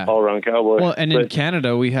 Yeah, all around cowboy. Well, and in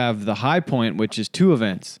Canada we have the High Point, which is 2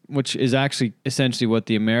 events, which is actually essentially what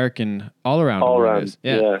the American all-around is.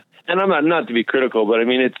 Yeah. And I'm not to be critical, but I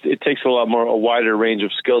mean it takes a wider range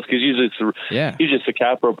of skills because usually it's the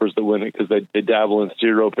cap ropers that win it because they dabble in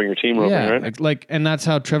steer roping or team roping, right? And that's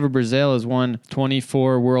how Trevor Brazil has won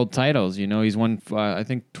 24 world titles. He's won I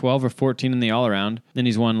think 12 or 14 in the all-around. Then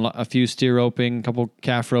he's won a few steer roping, a couple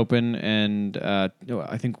calf roping, and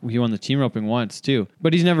I think he won the team roping once too.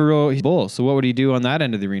 But he's never rode bull. So what would he do on that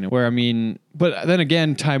end of the arena? But then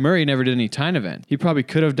again, Ty Murray never did any time event. He probably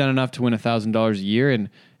could have done enough to win $1,000 a year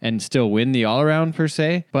and still win the all around per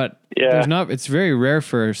se. But it's very rare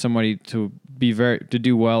for somebody to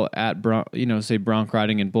do well at say bronc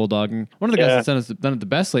riding and bulldogging. One of the guys that's done it the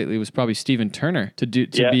best lately was probably Stephen Turner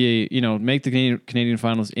make the Canadian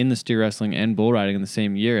finals in the steer wrestling and bull riding in the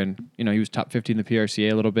same year. And he was top 50 in the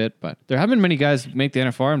PRCA a little bit, but there haven't been many guys make the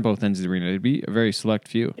NFR on both ends of the arena. It'd be a very select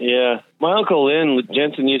few. Yeah, my uncle Lynn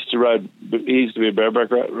Jensen used to ride. He used to be a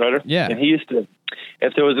bareback rider. Yeah, and he used to.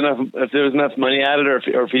 If there was enough money at it, or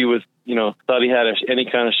if he was, thought he had any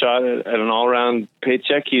kind of shot at an all-around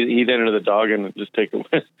paycheck, he'd enter the dog and just take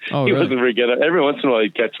it. He wasn't very good at it. Every once in a while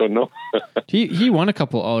he'd catch one. No, he won a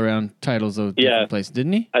couple all-around titles of different places,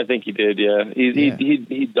 didn't he? I think he did. Yeah,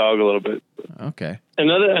 he'd dog a little bit. Okay.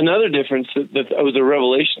 Another difference that was a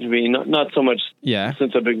revelation to me, not so much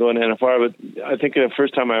since I've been going to NFR, but I think the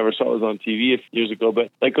first time I ever saw it was on TV a few years ago. But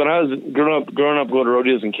like when I was growing up going to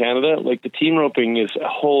rodeos in Canada, like the team roping is a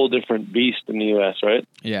whole different beast in the U.S., right?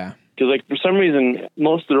 Yeah. Because like for some reason,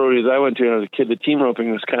 most of the rodeos I went to when I was a kid, the team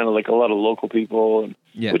roping was kind of like a lot of local people,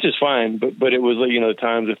 which is fine. But it was like, the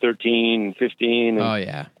times of 13 and 15.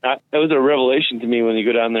 And that was a revelation to me when you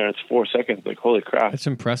go down there. It's 4 seconds. Like, holy crap! It's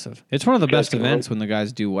impressive. It's one of the best events when the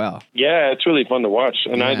guys do well. Yeah, it's really fun to watch.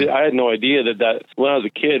 And I had no idea that when I was a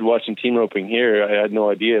kid watching team roping here, I had no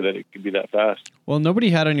idea that it could be that fast. Well, nobody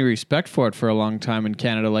had any respect for it for a long time in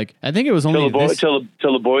Canada. Like, I think it was only till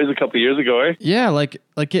the boys a couple of years ago, eh? Yeah,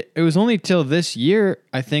 it was only till this year,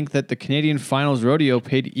 I think, that the Canadian Finals Rodeo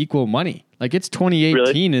paid equal money. Like, it's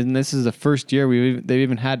 2018, and this is the first year they've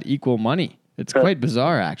even had equal money. It's quite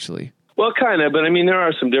bizarre, actually. Well, kind of, but I mean, there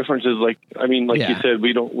are some differences. You said,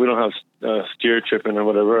 we don't have steer tripping or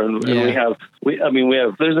whatever, and we have.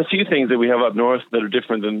 There's a few things that we have up north that are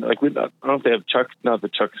different than I don't know if they have chucks. Not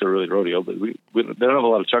that chucks are really rodeo, but they don't have a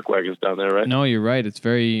lot of chuck wagons down there, right? No, you're right. It's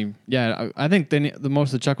very I think the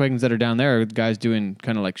most of the chuck wagons that are down there are guys doing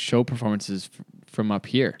kind of like show performances from up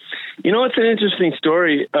here. It's an interesting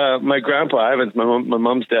story. My grandpa Ivan's my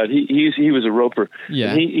mom's dad. He was a roper.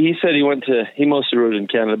 Yeah. He said he mostly rode in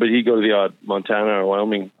Canada, but he'd go to the odd Montana or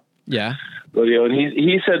Wyoming. Yeah. Rodeo, and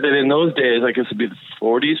he said that in those days, I guess it'd be the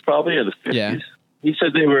 40s probably or the 50s. Yeah. He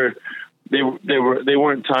said they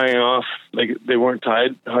weren't tying off, like they weren't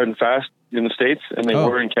tied hard and fast in the States, and they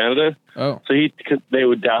were in Canada. Oh. So they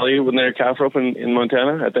would dally when they were calf roping in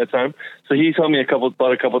Montana at that time. So he told me a couple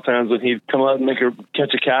times when he'd come out and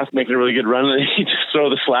catch a calf, make a really good run, and he'd just throw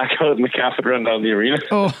the slack out and the calf would run down the arena.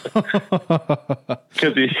 Oh.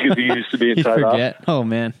 Because he used to be tied off. Oh,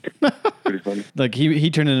 man. Pretty funny. Like he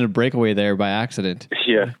turned into a breakaway there by accident.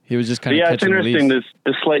 Yeah. He was just kind of catching release. It's interesting,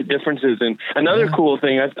 the slight differences. And another cool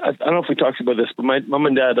thing, I don't know if we talked about this, but my mom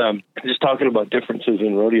and dad, just talking about differences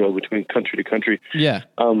in rodeo between country to country. Yeah.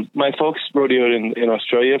 My folks rodeoed in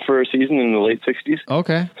Australia for a season in the late 60s.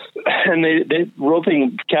 Okay. And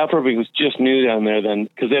calf roping was just new down there then,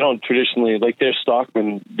 because they don't traditionally, like their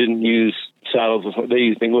stockmen didn't use saddles. They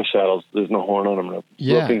used English saddles. There's no horn on them.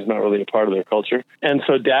 Yeah. Roping's not really a part of their culture. And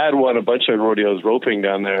so Dad won a bunch of rodeos roping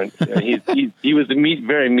down there. And he was a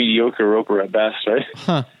very mediocre roper at best, right?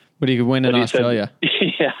 Huh. But he could win in Australia.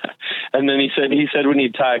 Yeah. And then he said when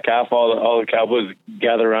he'd tie a calf, all the cowboys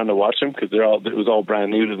gather around to watch him because it was all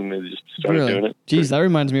brand new to them. They just started doing it. Jeez, that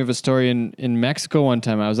reminds me of a story in Mexico one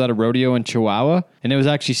time. I was at a rodeo in Chihuahua, and it was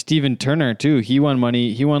actually Steven Turner too. He won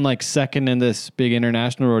money. He won like second in this big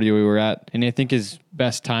international rodeo we were at, and I think his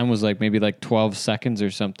best time was maybe 12 seconds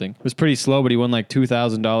or something. It was pretty slow, but he won like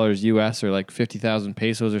 $2,000 US or like 50,000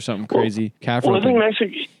 pesos or something crazy. Calf roping.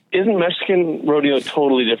 Isn't Mexican rodeo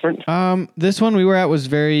totally different? This one we were at was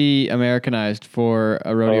very Americanized for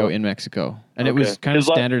a rodeo in Mexico. And it was kind of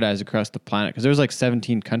standardized across the planet because there was like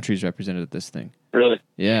 17 countries represented at this thing. Really?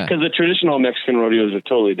 Yeah. Because the traditional Mexican rodeos are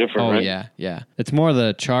totally different, right? Oh, yeah. It's more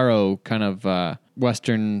the charro kind of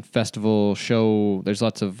Western festival show. There's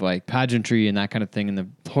lots of like pageantry and that kind of thing, and the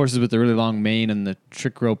horses with the really long mane and the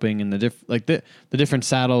trick roping and the different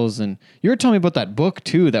saddles. And you were telling me about that book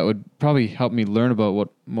too. That would probably help me learn about what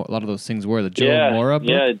a lot of those things were. The Joe Mora book.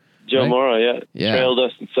 Yeah, Joe Mora. Yeah. Trail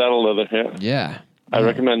dust and saddle leather. Yeah. Yeah. I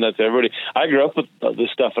recommend that to everybody. I grew up with this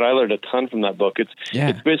stuff, and I learned a ton from that book. It's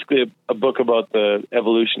basically a book about the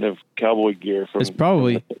evolution of cowboy gear. It's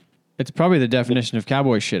probably the definition of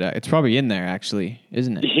cowboy shit. It's probably in there, actually,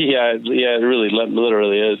 isn't it? Yeah, it really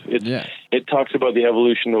literally is. It talks about the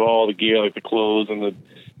evolution of all the gear, like the clothes and the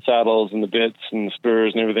saddles and the bits and the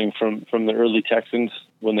spurs and everything from the early Texans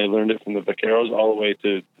when they learned it from the vaqueros all the way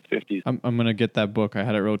to 50s. I'm going to get that book. I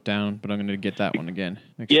had it wrote down, but I'm going to get that one again.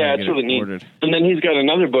 It's really neat. And then he's got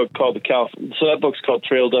another book called so that book's called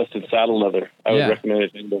Trail Dust and Saddle Leather. I would recommend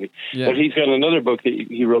it to anybody. Yeah. But he's got another book that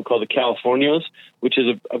he wrote called The Californios, which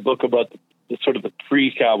is a book about the sort of the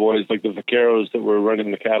pre-cowboys, like the vaqueros that were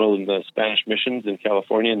running the cattle in the Spanish missions in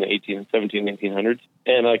California in the 1800s.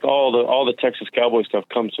 And like all the Texas cowboy stuff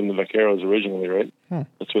comes from the vaqueros originally, right?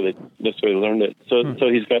 That's where they learned it. So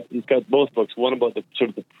he's got both books, one about the sort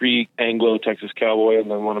of the pre-Anglo Texas cowboy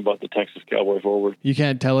and then one about the Texas cowboy forward. You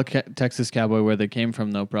can't tell a Texas cowboy where they came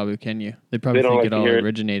from though, probably, can you? They probably think it all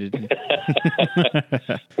originated.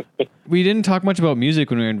 We didn't talk much about music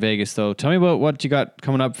when we were in Vegas though. Tell me about what you got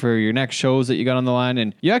coming up for your next shows that you got on the line,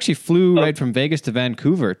 and you actually flew right from Vegas to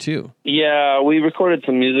Vancouver too. Yeah, we recorded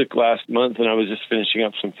some music last month, and I was just finishing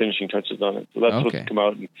up some finishing touches on it. So that's what's come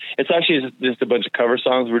out. And it's actually just a bunch of cover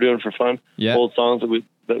songs we're doing for fun. Yeah. Old songs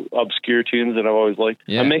the obscure tunes that I've always liked.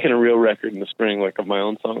 Yeah. I'm making a real record in the spring, like of my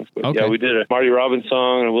own songs. But Okay. yeah, we did a Marty Robbins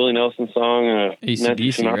song, and a Willie Nelson song, and a AC/DC,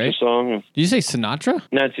 Nancy Sinatra right? song. And Did you say Sinatra?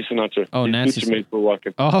 Nancy Sinatra. Oh, These Nancy boots are made for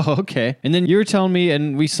walking. Oh, okay. And then you were telling me,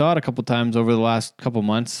 and we saw it a couple times over the last couple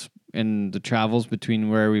months in the travels between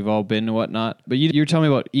where we've all been and whatnot. But you were telling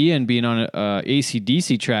me about Ian being on a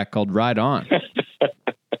AC/DC track called Ride On.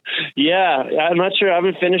 Yeah, I'm not sure. I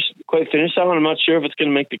haven't quite finished that one. I'm not sure if it's going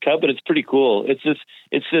to make the cut, but it's pretty cool. It's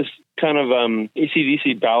this kind of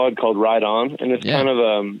AC/DC ballad called Ride On, and it's kind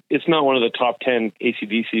of it's not one of the top 10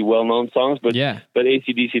 AC/DC well-known songs, but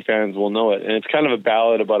AC/DC fans will know it. And it's kind of a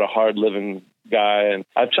ballad about a hard-living guy, and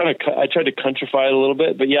I tried to countrify it a little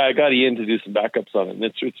bit, but yeah, I got Ian to do some backups on it, and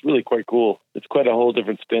it's really quite cool. It's quite a whole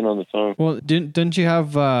different spin on the song. Well, didn't you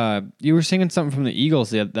have you were singing something from the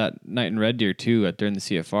Eagles that night in Red Deer too during the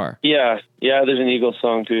CFR? Yeah, there's an Eagles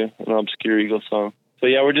song too, an obscure Eagles song. So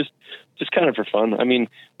yeah, we're just kind of for fun. I mean,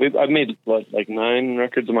 I've made like 9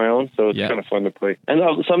 records of my own, so it's kind of fun to play. And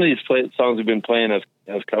some of these songs we've been playing as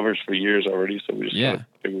covers for years already, so we just kind of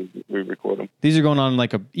figured we record them. These are going on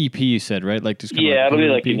like a EP, you said, right? Like just it'll be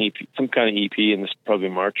like an EP, some kind of EP, in this probably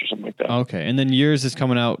March or something like that. Okay, and then yours is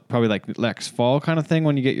coming out probably like next fall kind of thing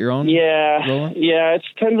when you get your own. Yeah, it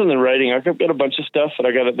depends on the writing. I've got a bunch of stuff, but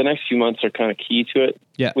the next few months are kind of key to it.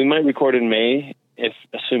 Yeah, we might record in May,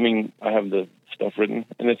 assuming I have the stuff written,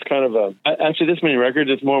 and it's kind of after this many records,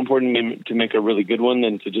 it's more important to make a really good one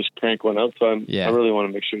than to just crank one out. So I really want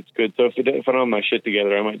to make sure it's good. So if I don't have my shit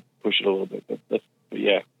together, I might push it a little bit. But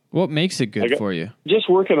yeah. What makes it good for you? Just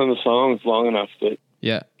working on the songs long enough that.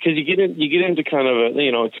 Yeah. Because you get into kind of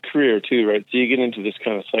it's a career too, right? So you get into this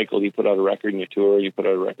kind of cycle. You put out a record and you tour, you put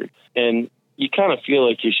out a record, and you kind of feel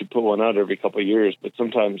like you should put one out every couple of years, but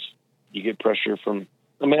sometimes you get pressure from.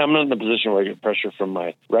 I mean, I'm not in a position where I get pressure from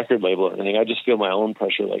my record label or anything. I just feel my own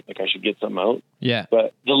pressure, like I should get something out. Yeah.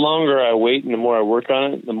 But the longer I wait and the more I work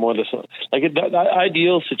on it, the more the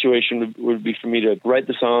ideal situation would be for me to write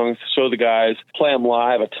the songs, show the guys, play them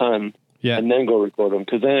live a ton, and then go record them,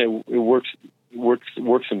 because then it works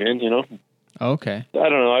them in, Okay. I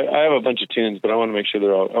don't know. I have a bunch of tunes, but I want to make sure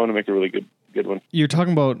I want to make a really good one. You're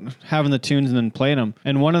talking about having the tunes and then playing them,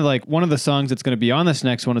 and one of the songs that's going to be on this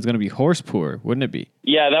next one is going to be Horsepoor, wouldn't it be?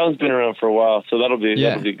 Yeah, that one's been around for a while, so that'll be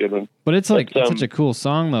a good one. But it's it's such a cool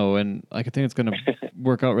song though, and I think it's going to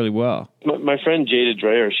work out really well. My friend Jada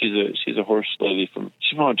Dreyer, she's a horse lady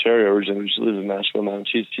she's from Ontario originally. She lives in Nashville now. And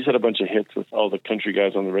she's had a bunch of hits with all the country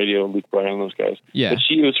guys on the radio, Luke Bryan and those guys. Yeah. But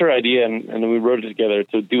it was her idea, and then we wrote it together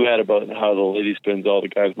to duet about how the lady spends all the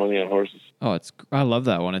guys' money on horses. Oh, I love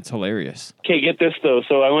that one. It's hilarious. Okay, get this though.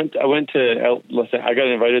 So I went to I got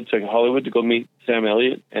invited to Hollywood to go meet Sam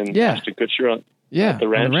Elliott and Ashton Kutcher at the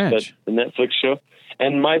ranch. The Netflix show.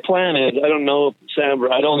 And my plan is, I don't know Sam,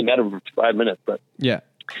 I'd only met him for 5 minutes, but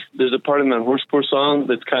there's a part in that Horsepoor song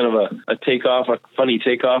that's kind of a funny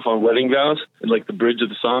takeoff on Wedding Vows, like the bridge of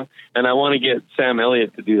the song. And I want to get Sam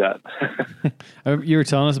Elliott to do that. You were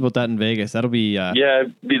telling us about that in Vegas. That'll be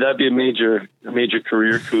that'd be a major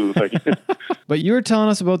career coup. But you were telling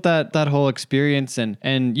us about that whole experience,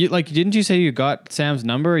 and you didn't you say you got Sam's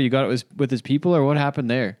number, or you got it with his people, or what happened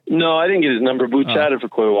there? No, I didn't get his number. We chatted for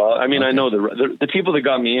quite a while. I mean, I know the people that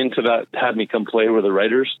got me into that had me come play were the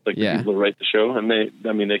writers, the people that write the show, and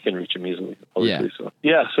they can reach him easily. Obviously, so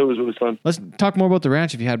it was really fun. Let's talk more about the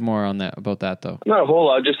ranch if you had more about that though. Not a whole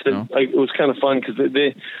lot. Just it was kind of fun because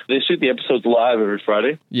they shoot the episodes live every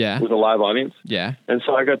Friday. Yeah, with a live audience. Yeah, and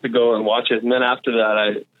so I got to go and watch it, and then after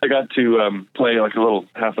that, I got to play like a little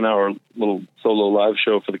half an hour little solo live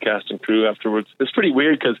show for the cast and crew afterwards. It's pretty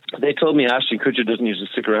weird because they told me Ashton Kutcher doesn't usually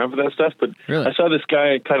stick around for that stuff, but I saw this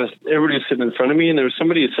guy everybody was sitting in front of me, and there was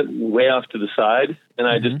somebody sitting way off to the side, and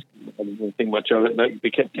I didn't think much of it. And they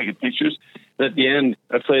kept taking pictures. And at the end,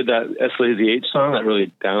 I played that S Lazy H song, that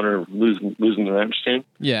really downer, losing the ranch tune.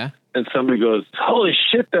 Yeah. And somebody goes, "Holy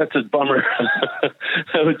shit, that's a bummer."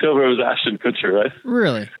 I looked over, it was Ashton Kutcher, right?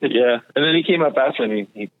 Really? Yeah. And then he came up after me.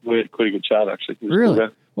 We had quite a good chat, actually. Really? Cool.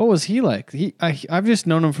 What was he like? I've just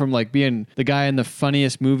known him from being the guy in the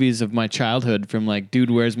funniest movies of my childhood, from Dude,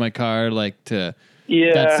 Where's My Car, to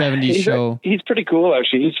that 70s show. He's pretty cool,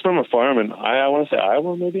 actually. He's from a farm in I want to say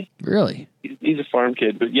Iowa, maybe. Really? He's a farm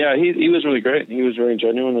kid, but yeah, he was really great. He was very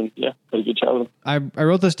genuine, and had a good chat with him. I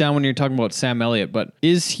wrote this down when you were talking about Sam Elliott, but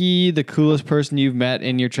is he the coolest person you've met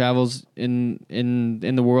in your travels in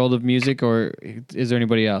the world of music, or is there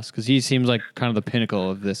anybody else? Because he seems like kind of the pinnacle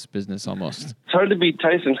of this business almost. It's hard to beat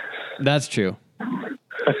Tyson. That's true.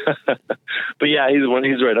 But yeah,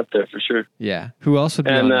 he's right up there for sure. Yeah. Who else would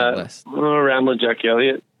be on that list? Ramblin' Jackie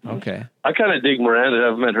Elliott. Okay. I kind of dig Miranda.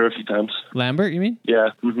 I've met her a few times. Lambert, you mean? Yeah.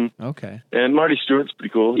 Mm-hmm. Okay. And Marty Stewart's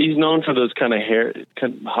pretty cool. He's known for those kind of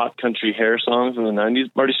hot country hair songs in the 90s.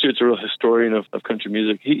 Marty Stewart's a real historian of country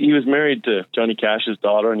music. He was married to Johnny Cash's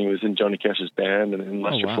daughter, and he was in Johnny Cash's band and in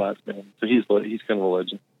Lester Flatt's band. So he's kind of a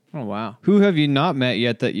legend. Oh, wow. Who have you not met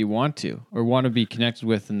yet that you want to or want to be connected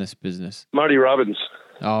with in this business? Marty Robbins.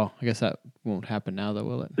 Oh, I guess that won't happen now, though,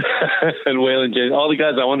 will it? And Waylon Jennings. All the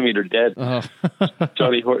guys I want to meet are dead. Oh.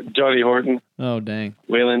 Johnny Horton. Oh, dang.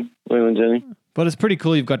 Waylon Jennings. But it's pretty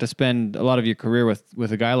cool you've got to spend a lot of your career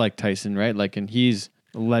with a guy like Tyson, right? Like, and he's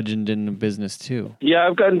a legend in the business, too. Yeah,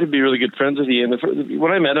 I've gotten to be really good friends with he. And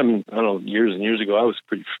when I met him, I don't know, years and years ago, I was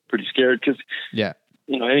pretty scared because... Yeah.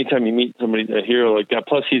 You know, anytime you meet somebody, a hero like that,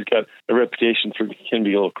 plus he's got a reputation for can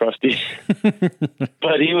be a little crusty.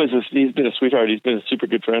 But he's been a sweetheart. He's been a super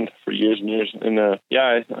good friend for years and years. And I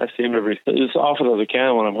see him as often as I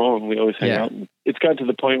can when I'm home. We always hang out. And it's got to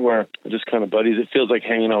the point where we're just kind of buddies. It feels like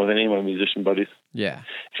hanging out with any of my musician buddies. Yeah.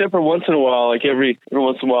 Except for once in a while, like every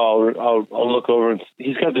once in a while, I'll look over and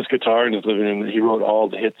he's got this guitar in his living room that he wrote all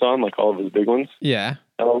the hits on, like all of his big ones. Yeah.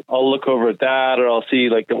 I'll look over at that, or I'll see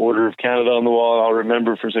like the Order of Canada on the wall. And I'll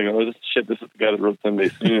remember for a second, this is the guy that wrote Someday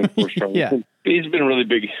Soon. Yeah. He's been a really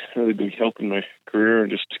big help in my career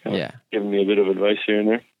and just kind of giving me a bit of advice here and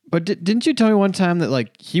there. But didn't you tell me one time that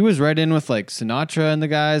like he was right in with like Sinatra and the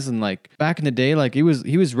guys, and like back in the day, like he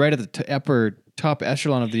was right at the top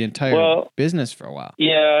echelon of the entire business for a while.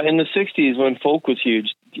 Yeah, in the '60s when folk was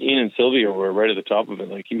huge, Ian and Sylvia were right at the top of it.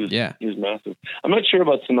 Like he was massive. I'm not sure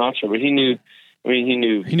about Sinatra, but he knew. He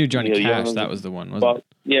knew Johnny Cash. That was the one, wasn't it?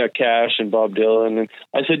 Yeah, Cash and Bob Dylan. And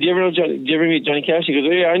I said, "Do you ever meet Johnny Cash?" He goes,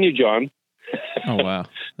 "Oh yeah, I knew John." Oh wow,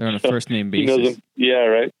 they're on a first name basis. He knows him. Yeah,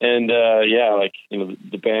 right. And like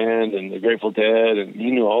the band and the Grateful Dead, and he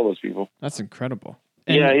knew all those people. That's incredible.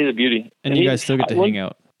 And, he's a beauty. And you guys still get to hang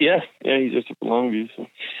out. Yeah, he's just a Longview. So,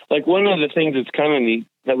 like one of the things that's kind of neat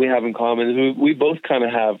that we have in common is we both kind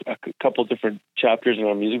of have a couple different chapters in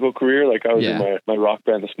our musical career. Like I was in my rock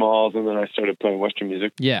band, The Smalls, and then I started playing Western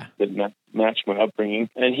music. Yeah, that matched my upbringing.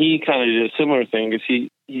 And he kind of did a similar thing because he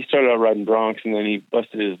started out riding Bronx, and then he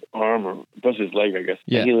busted his leg, I guess.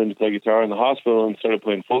 Yeah, and he learned to play guitar in the hospital and started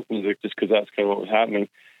playing folk music just because that's kind of what was happening.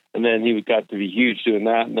 And then he got to be huge doing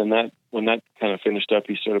that. And then when that kind of finished up,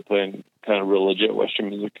 he started playing kind of real legit Western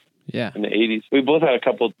music. Yeah. In the 80s. We both had a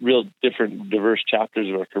couple real diverse chapters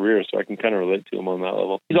of our career, so I can kind of relate to him on that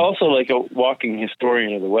level. He's also like a walking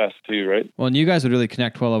historian of the West, too, right? Well, and you guys would really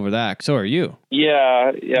connect well over that. So are you.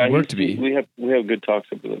 Yeah. We have good talks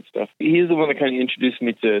about that stuff. He's the one that kind of introduced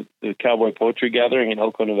me to the Cowboy Poetry Gathering in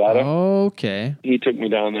Elko, Nevada. Okay. He took me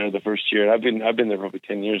down there the first year. I've been there probably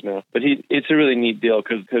 10 years now. But it's a really neat deal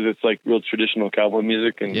because it's like real traditional cowboy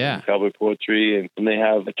music and cowboy poetry, and they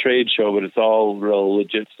have a trade show, but it's all real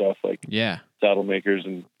legit stuff. Like saddle makers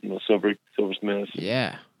and silversmiths.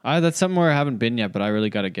 Yeah. That's somewhere I haven't been yet, but I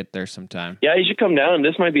really got to get there sometime. Yeah, you should come down.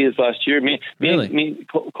 This might be his last year.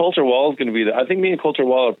 Coulter Wall is going to be there. I think me and Coulter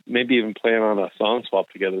Wall are maybe even playing on a song swap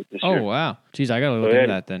together this year. Oh, wow. Jeez, I got to look into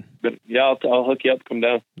that then. But yeah, I'll hook you up. Come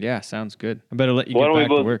down. Yeah, sounds good. I better let you get back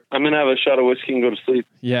to work. I'm going to have a shot of whiskey and go to sleep.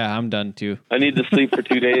 Yeah, I'm done too. I need to sleep for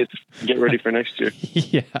 2 days. Get ready for next year.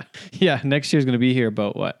 Yeah. Next year's going to be here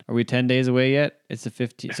about what? Are we 10 days away yet? It's the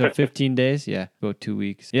 15. So 15 days? Yeah, about 2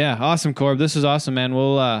 weeks. Yeah, awesome, Corb. This was awesome, man.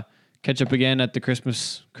 We'll catch up again at the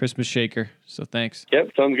Christmas Shaker. So thanks.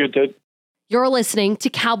 Yep, sounds good, Ted. You're listening to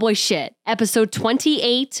Cowboy Shit, episode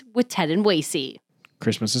 28 with Ted and Wasey.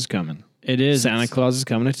 Christmas is coming. It is. Santa Claus is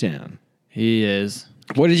coming to town. He is.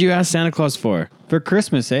 What did you ask Santa Claus for? For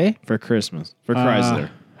Christmas, eh? For Christmas. For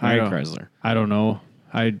Chrysler. Chrysler. I don't know.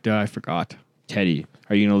 I forgot. Teddy,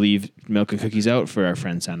 are you going to leave milk and cookies out for our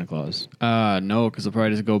friend Santa Claus? No, because they'll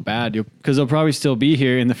probably just go bad. Because they'll probably still be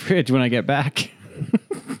here in the fridge when I get back.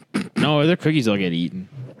 No, their cookies will get eaten.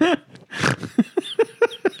 It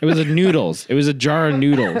was noodles. It was a jar of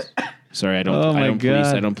noodles. Sorry, I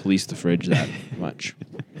don't police the fridge that much.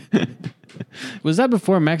 Was that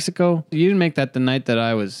before Mexico? You didn't make that the night that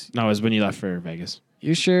I was... No, it was when you left for Vegas.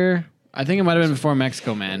 You sure? I think it might have been before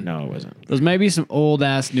Mexico, man. No, it wasn't. Those might be some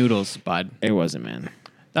old-ass noodles, bud. It wasn't, man.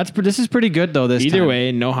 This is pretty good, though, this Either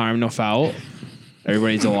way, no harm, no foul.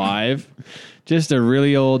 Everybody's alive. Just a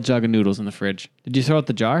really old jug of noodles in the fridge. Did you throw out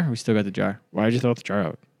the jar? We still got the jar. Why did you throw out the jar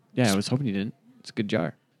out? Yeah, I was hoping you didn't. It's a good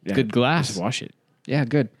jar. Yeah, good glass. Just wash it. Yeah,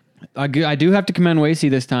 good. I do have to commend Wasey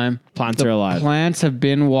this time. Plants are alive. Plants have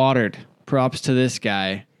been watered. Props to this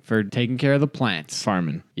guy for taking care of the plants.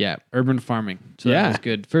 Farming. Yeah, urban farming. So that was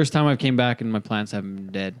good. First time I've came back and my plants haven't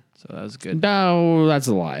been dead. So that was good. No, that's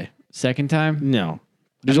a lie. Second time? No.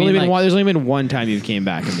 There's only been one time you came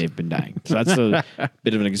back and they've been dying. So that's a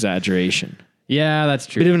bit of an exaggeration. Yeah, that's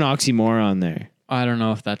true. Bit of an oxymoron there. I don't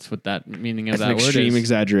know if that's what that meaning of That's that an word is. extreme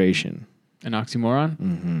exaggeration. An oxymoron?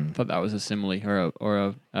 Mm-hmm. I thought that was a simile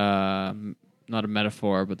or a not a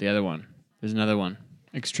metaphor, but the other one. There's another one.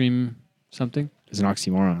 Extreme something? It's an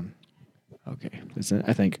oxymoron. Okay.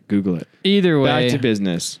 I think. Google it. Either way. Back to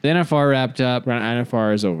business. The NFR wrapped up.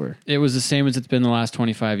 NFR is over. It was the same as it's been the last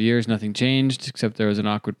 25 years. Nothing changed, except there was an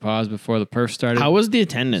awkward pause before the perf started. How was the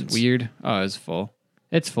attendance? It's weird. Oh, it was full.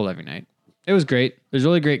 It's full every night. It was great. There's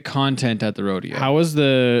really great content at the rodeo. How was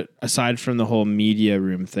aside from the whole media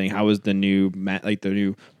room thing, how was the new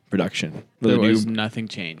production? There was nothing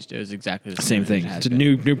changed. It was exactly the same thing. It's a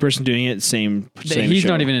new person doing it. Same he's show.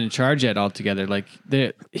 not even in charge yet altogether. Like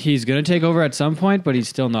he's going to take over at some point, but he's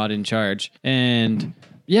still not in charge. And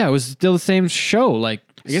yeah, it was still the same show. Like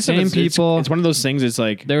I guess same people. It's one of those things. It's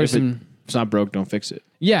like there was some. If it's not broke, don't fix it.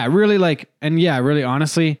 Yeah, really really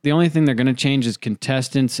honestly, the only thing they're going to change is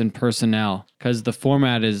contestants and personnel because if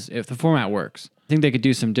the format works. I think they could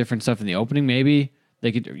do some different stuff in the opening maybe.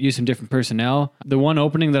 They could use some different personnel. The one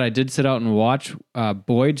opening that I did sit out and watch,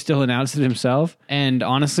 Boyd still announced it himself. And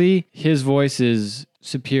honestly, his voice is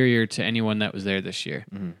superior to anyone that was there this year.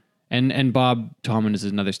 Mm-hmm. And Bob Tallman is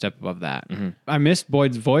another step above that. Mm-hmm. I missed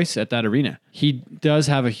Boyd's voice at that arena. He does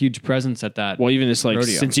have a huge presence at that. Well, even this rodeo.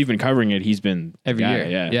 Since you've been covering it, he's been every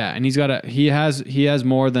year. Yeah, and he has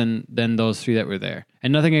more than those three that were there.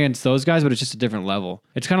 And nothing against those guys, but it's just a different level.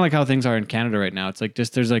 It's kind of like how things are in Canada right now. It's like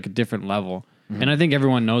just there's like a different level. Mm-hmm. And I think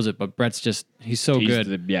everyone knows it, but Brett's he's so good.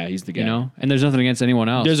 He's the guy. You know, and there's nothing against anyone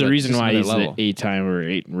else. There's a reason why he's the 8-time or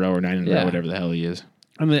 8 in a row or 9 in a row, whatever the hell he is.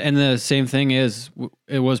 And the same thing is,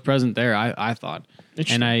 it was present there, I thought.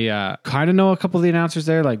 And I kind of know a couple of the announcers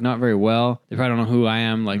there, like not very well. They probably don't know who I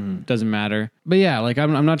am, like doesn't matter. But yeah, like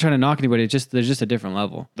I'm not trying to knock anybody. There's just a different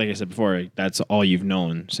level. Like I said before, that's all you've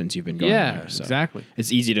known since you've been going there. So exactly.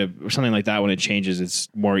 It's easy to, something like that when it changes, it's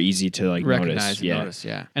more easy to like recognize notice.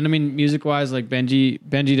 Yeah. And I mean, music wise, like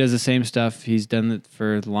Benji does the same stuff. He's done it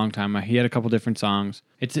for a long time. He had a couple different songs.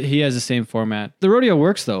 He has the same format. The rodeo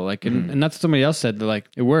works though, like, and that's what somebody else said. They're like,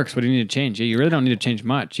 it works. What do you need to change? Yeah, you really don't need to change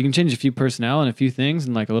much. You can change a few personnel and a few things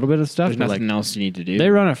and like a little bit of stuff. There's nothing else you need to do.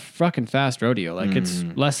 They run a fucking fast rodeo. Like it's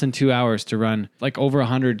less than 2 hours to run like over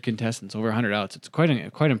 100 contestants, over 100 outs. It's quite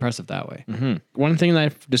impressive that way. Mm-hmm. One thing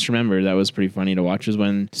that I just remember that was pretty funny to watch was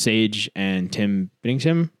when Sage and Tim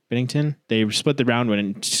Bennington, they split the round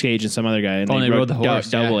when Sage and some other guy, and they rode the horse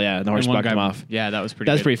double, and the horse bucked him off. Yeah, that was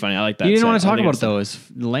pretty. That's pretty funny. I like that. He didn't want to talk about it though. It's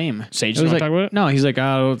lame. Sage didn't want to talk about it. No, he's like,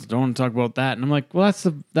 I don't want to talk about that. And I'm like, well,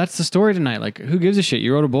 that's the story tonight. Like, who gives a shit?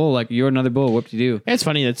 You rode a bull, like you rode another bull. What do you do? It's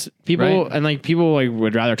funny. That's people and like people like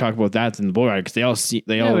would rather talk about that than the bull ride because we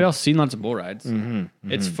all seen lots of bull rides.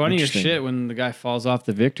 Mm-hmm. It's funny as shit when the guy falls off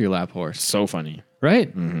the victory lap horse. So funny, right?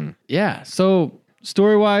 Mm-hmm. Yeah. So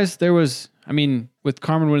story wise, there was. I mean, with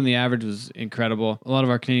Carmen winning the average was incredible. A lot of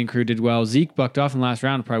our Canadian crew did well. Zeke bucked off in the last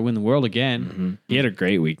round to probably win the world again. Mm-hmm. He had a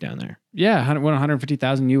great week down there. Yeah, won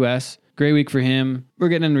 150,000 US. Great week for him. We're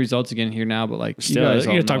getting into results again here now, but like still, you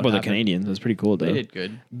gotta talk about the Canadians. That's pretty cool, though. They did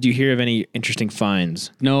good. Do you hear of any interesting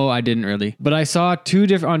finds? No, I didn't really. But I saw two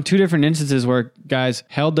different instances where guys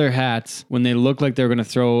held their hats when they looked like they were going to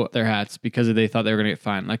throw their hats because they thought they were going to get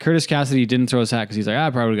fined. Like Curtis Cassidy didn't throw his hat because he's like, I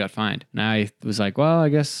probably got fined. And I was like, well, I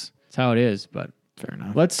guess that's how it is, but. Fair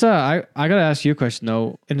enough. Let's. I gotta ask you a question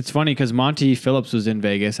though, and it's funny because Monty Phillips was in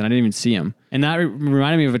Vegas and I didn't even see him, and that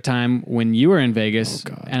reminded me of a time when you were in Vegas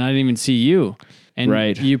and I didn't even see you, and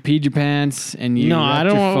you peed your pants and you. No, I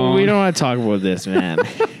don't. We don't want to talk about this, man.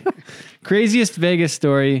 Craziest Vegas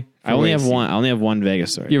story. I only have one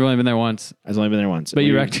Vegas story. You've only been there once. I've only been there once. But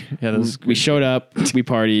you wrecked. Yeah, we showed up. We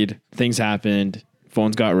partied. Things happened.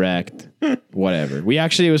 Phones got wrecked. Whatever.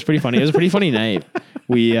 It was pretty funny. It was a pretty funny night.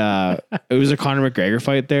 It was a Conor McGregor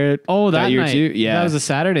fight there. Oh, that year night. Too. Yeah, that was a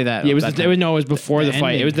Saturday. It was before the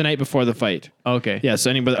fight. It was the night before the fight. Okay. Yeah.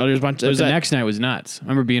 So there was a bunch. The next night was nuts. I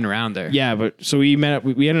remember being around there. Yeah, but so we met up.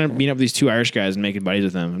 We ended up meeting up with these two Irish guys and making buddies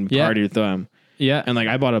with them and partied with them. Yeah. And like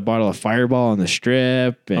I bought a bottle of Fireball on the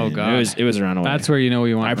Strip. And oh god. It was around. That's where you know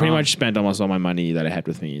you want. I pretty much spent almost all my money that I had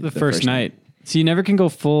with me the first night. So you never can go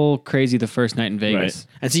full crazy the first night in Vegas.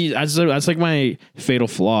 Right. And see, that's like my fatal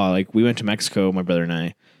flaw. Like we went to Mexico, my brother and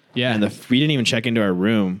I. Yeah. And we didn't even check into our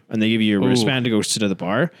room, and they give you a wristband to go sit at the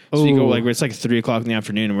bar. So you go it's like 3:00 in the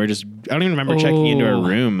afternoon, and I don't even remember checking into our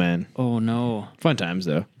room, man. Oh no. Fun times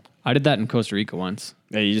though. I did that in Costa Rica once.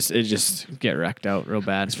 Yeah, it just get wrecked out real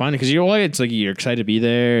bad. It's fun because it's like you're excited to be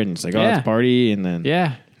there, and it's like let's party, and then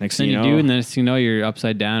next thing you know, and then next thing you know, you're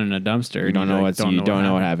upside down in a dumpster. You don't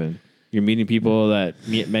know what happened. You're meeting people that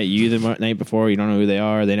met you the night before. You don't know who they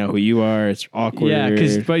are. They know who you are. It's awkward.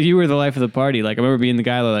 Yeah, but you were the life of the party. Like I remember being the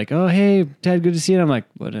guy like, oh hey Ted, good to see you. And I'm like,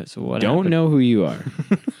 what? So what? Don't happened? know who you are.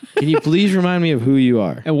 Can you please remind me of who you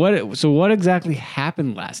are? And what exactly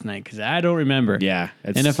happened last night? Because I don't remember. Yeah,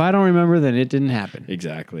 and if I don't remember, then it didn't happen.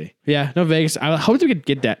 Exactly. Yeah, no, Vegas. I hope we could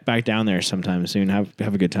get back down there sometime soon. Have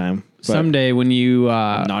a good time. But someday when you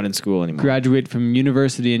I'm not in school anymore. Graduate from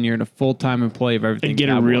university and you're in a full-time employee of everything. And get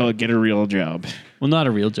a real job. Well, not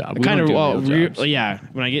a real job. We kind of real yeah.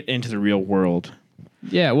 When I get into the real world.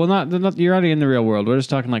 Yeah, well, not you're already in the real world. We're just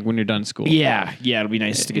talking like when you're done school. Yeah, it'll be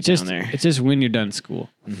nice to get down there. It's just when you're done school.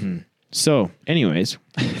 Mm-hmm. So, anyways,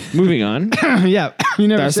 moving on. Yeah,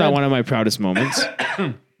 that's not one of my proudest moments.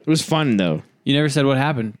 It was fun though. You never said what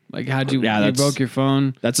happened. Like, how'd you? You broke your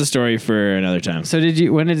phone. That's a story for another time. So did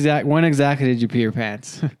you? When exactly did you pee your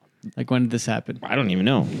pants? Like, when did this happen? I don't even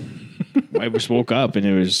know. I just woke up and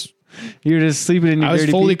it was. You were just sleeping in your dirty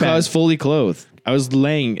pee pants. I was fully clothed. I was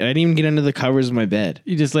laying. I didn't even get under the covers of my bed.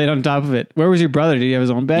 You just laid on top of it. Where was your brother? Did he have his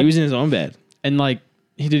own bed? He was in his own bed. And like,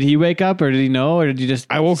 did he wake up or did he know, or did you just?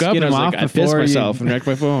 I woke up and I was like, I pissed myself and wrecked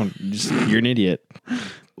my phone. You're an idiot.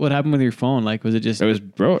 What happened with your phone? Like, was it just? It was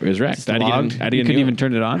wrecked. I couldn't even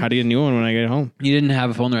turn it on. How do you get a new one when I get home? You didn't have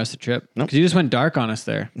a phone the rest of the trip. No, because you just went dark on us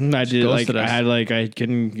there. I did. I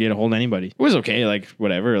couldn't get a hold of anybody. It was okay. Like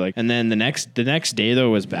whatever. Like, and then the next day though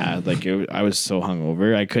was bad. Like I was so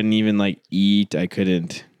hungover. I couldn't even like eat.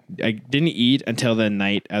 I didn't eat until the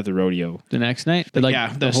night at the rodeo. The next night?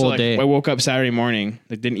 The whole day. I woke up Saturday morning,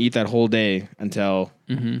 didn't eat that whole day until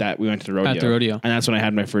that we went to the rodeo. At the rodeo. And that's when I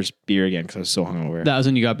had my first beer again because I was so hungover. That was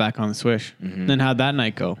when you got back on the Swish. Mm-hmm. Then how'd that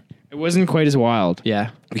night go? It wasn't quite as wild.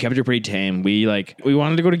 Yeah. We kept it pretty tame. We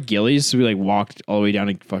wanted to go to Gillies, so we walked all the way down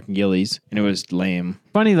to fucking Gillies, and it was lame.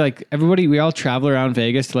 Funny, we all travel around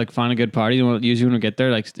Vegas to find a good party, and usually when we get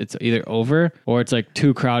there, it's either over or it's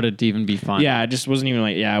too crowded to even be fun. Yeah, it just wasn't even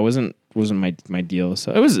it wasn't my deal.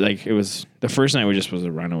 So it was the first night was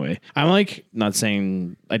a runaway. I'm not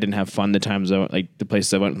saying I didn't have fun the times the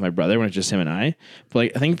places I went with my brother when it's just him and I,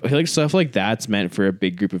 but I feel like stuff like that's meant for a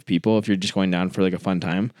big group of people. If you're just going down for a fun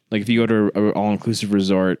time, if you go to an all inclusive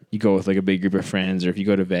resort, you go with a big group of friends, or if you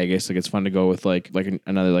go to Vegas, it's fun to go with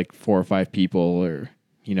another 4 or 5 people, or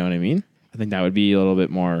you know what I mean. I think that would be a little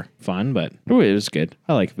bit more fun, but it was good.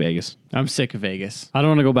 I like Vegas. I'm sick of Vegas. I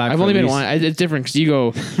don't want to go back. I've only been one. It's different because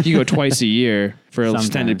you go twice a year for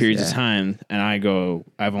extended periods of time, and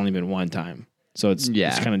I've only been one time. So it's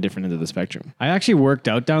kind of different into the spectrum. I actually worked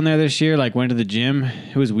out down there this year, went to the gym.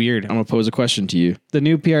 It was weird. I'm going to pose a question to you. The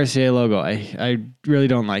new PRCA logo, I really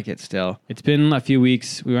don't like it still. It's been a few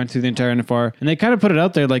weeks. We went through the entire NFR, and they kind of put it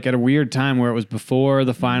out there at a weird time where it was before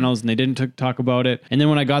the finals, and they didn't talk about it. And then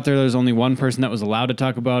when I got there was only one person that was allowed to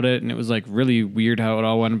talk about it, and it was really weird how it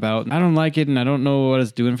all went about. I don't like it, and I don't know what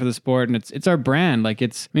it's doing for the sport, and it's our brand.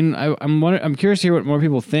 I'm curious to hear what more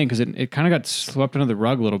people think, because it kind of got swept under the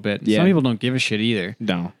rug a little bit. Yeah. Some people don't give a shit either.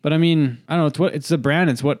 No. But I don't know, it's the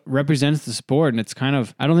brand, it's what represents the sport, and it's kind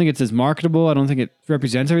of, I don't think it's as marketable, I don't think it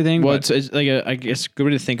represents everything. Well, it's I guess a good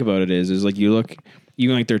way to think about it is you look,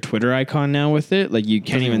 even their Twitter icon now with it, you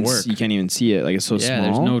can't even see it, it's so small.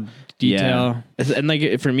 There's no detail. Yeah.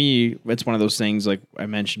 And for me, it's one of those things I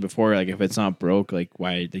mentioned before, if it's not broke,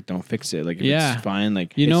 why don't fix it? If it's fine,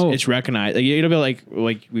 it's recognized. It'll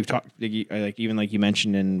be we've talked, even you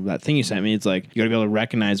mentioned in that thing you sent me, it's you gotta be able to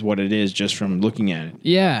recognize what it is just from looking at it.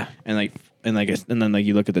 Yeah. And then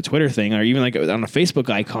you look at the Twitter thing, or even on a Facebook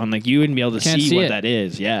icon, you wouldn't be able to see what that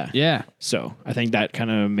is. Yeah. Yeah. So I think that kind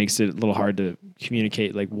of makes it a little hard to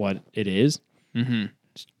communicate what it is. Mm-hmm.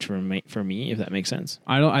 For me, if that makes sense.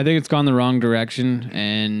 I think it's gone the wrong direction,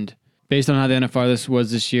 and based on how the NFR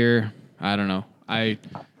was this year, I don't know. I'm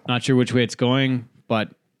not sure which way it's going,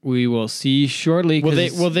 but we will see shortly.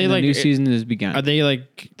 The new season has begun. Are they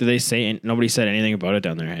did they say nobody said anything about it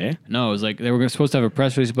down there? Hey, no, it was they were supposed to have a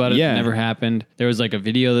press release about it. Yeah, it never happened. There was a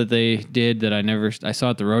video that they did that I saw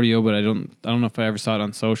at the rodeo, but I don't know if I ever saw it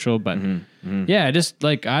on social. But yeah, I just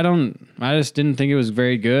didn't think it was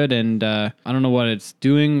very good, and I don't know what it's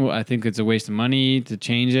doing. I think it's a waste of money to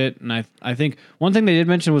change it, and I think one thing they did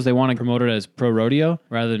mention was they want to promote it as pro rodeo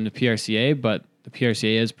rather than the PRCA, but the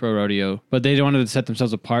PRCA is pro rodeo, but they wanted to set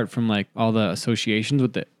themselves apart from all the associations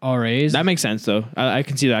with the RAs. That makes sense though. I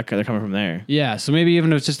can see that they're coming from there. Yeah, so maybe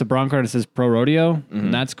even if it's just a bronc card that says pro rodeo,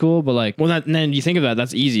 that's cool. But and then you think of that,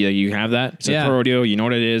 that's easy. You have that. It's pro rodeo. You know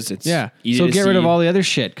what it is. It's easy. So to get see. rid of all the other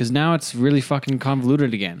shit, because now it's really fucking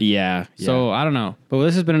convoluted again. Yeah. So I don't know. But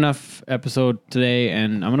this has been enough episode today,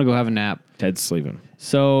 and I'm gonna go have a nap. Ted's sleeping.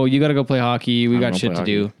 So you got to go play hockey. We got shit to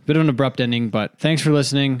hockey. do. Bit of an abrupt ending, but thanks for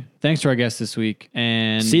listening. Thanks to our guest this week.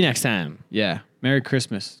 And See you next time. yeah, Merry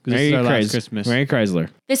Christmas. 'Cause this Merry is our last Christmas. Christmas. Merry Chrysler.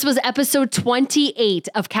 This was episode 28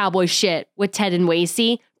 of Cowboy Shit with Ted and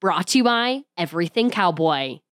Wasey, brought to you by Everything Cowboy.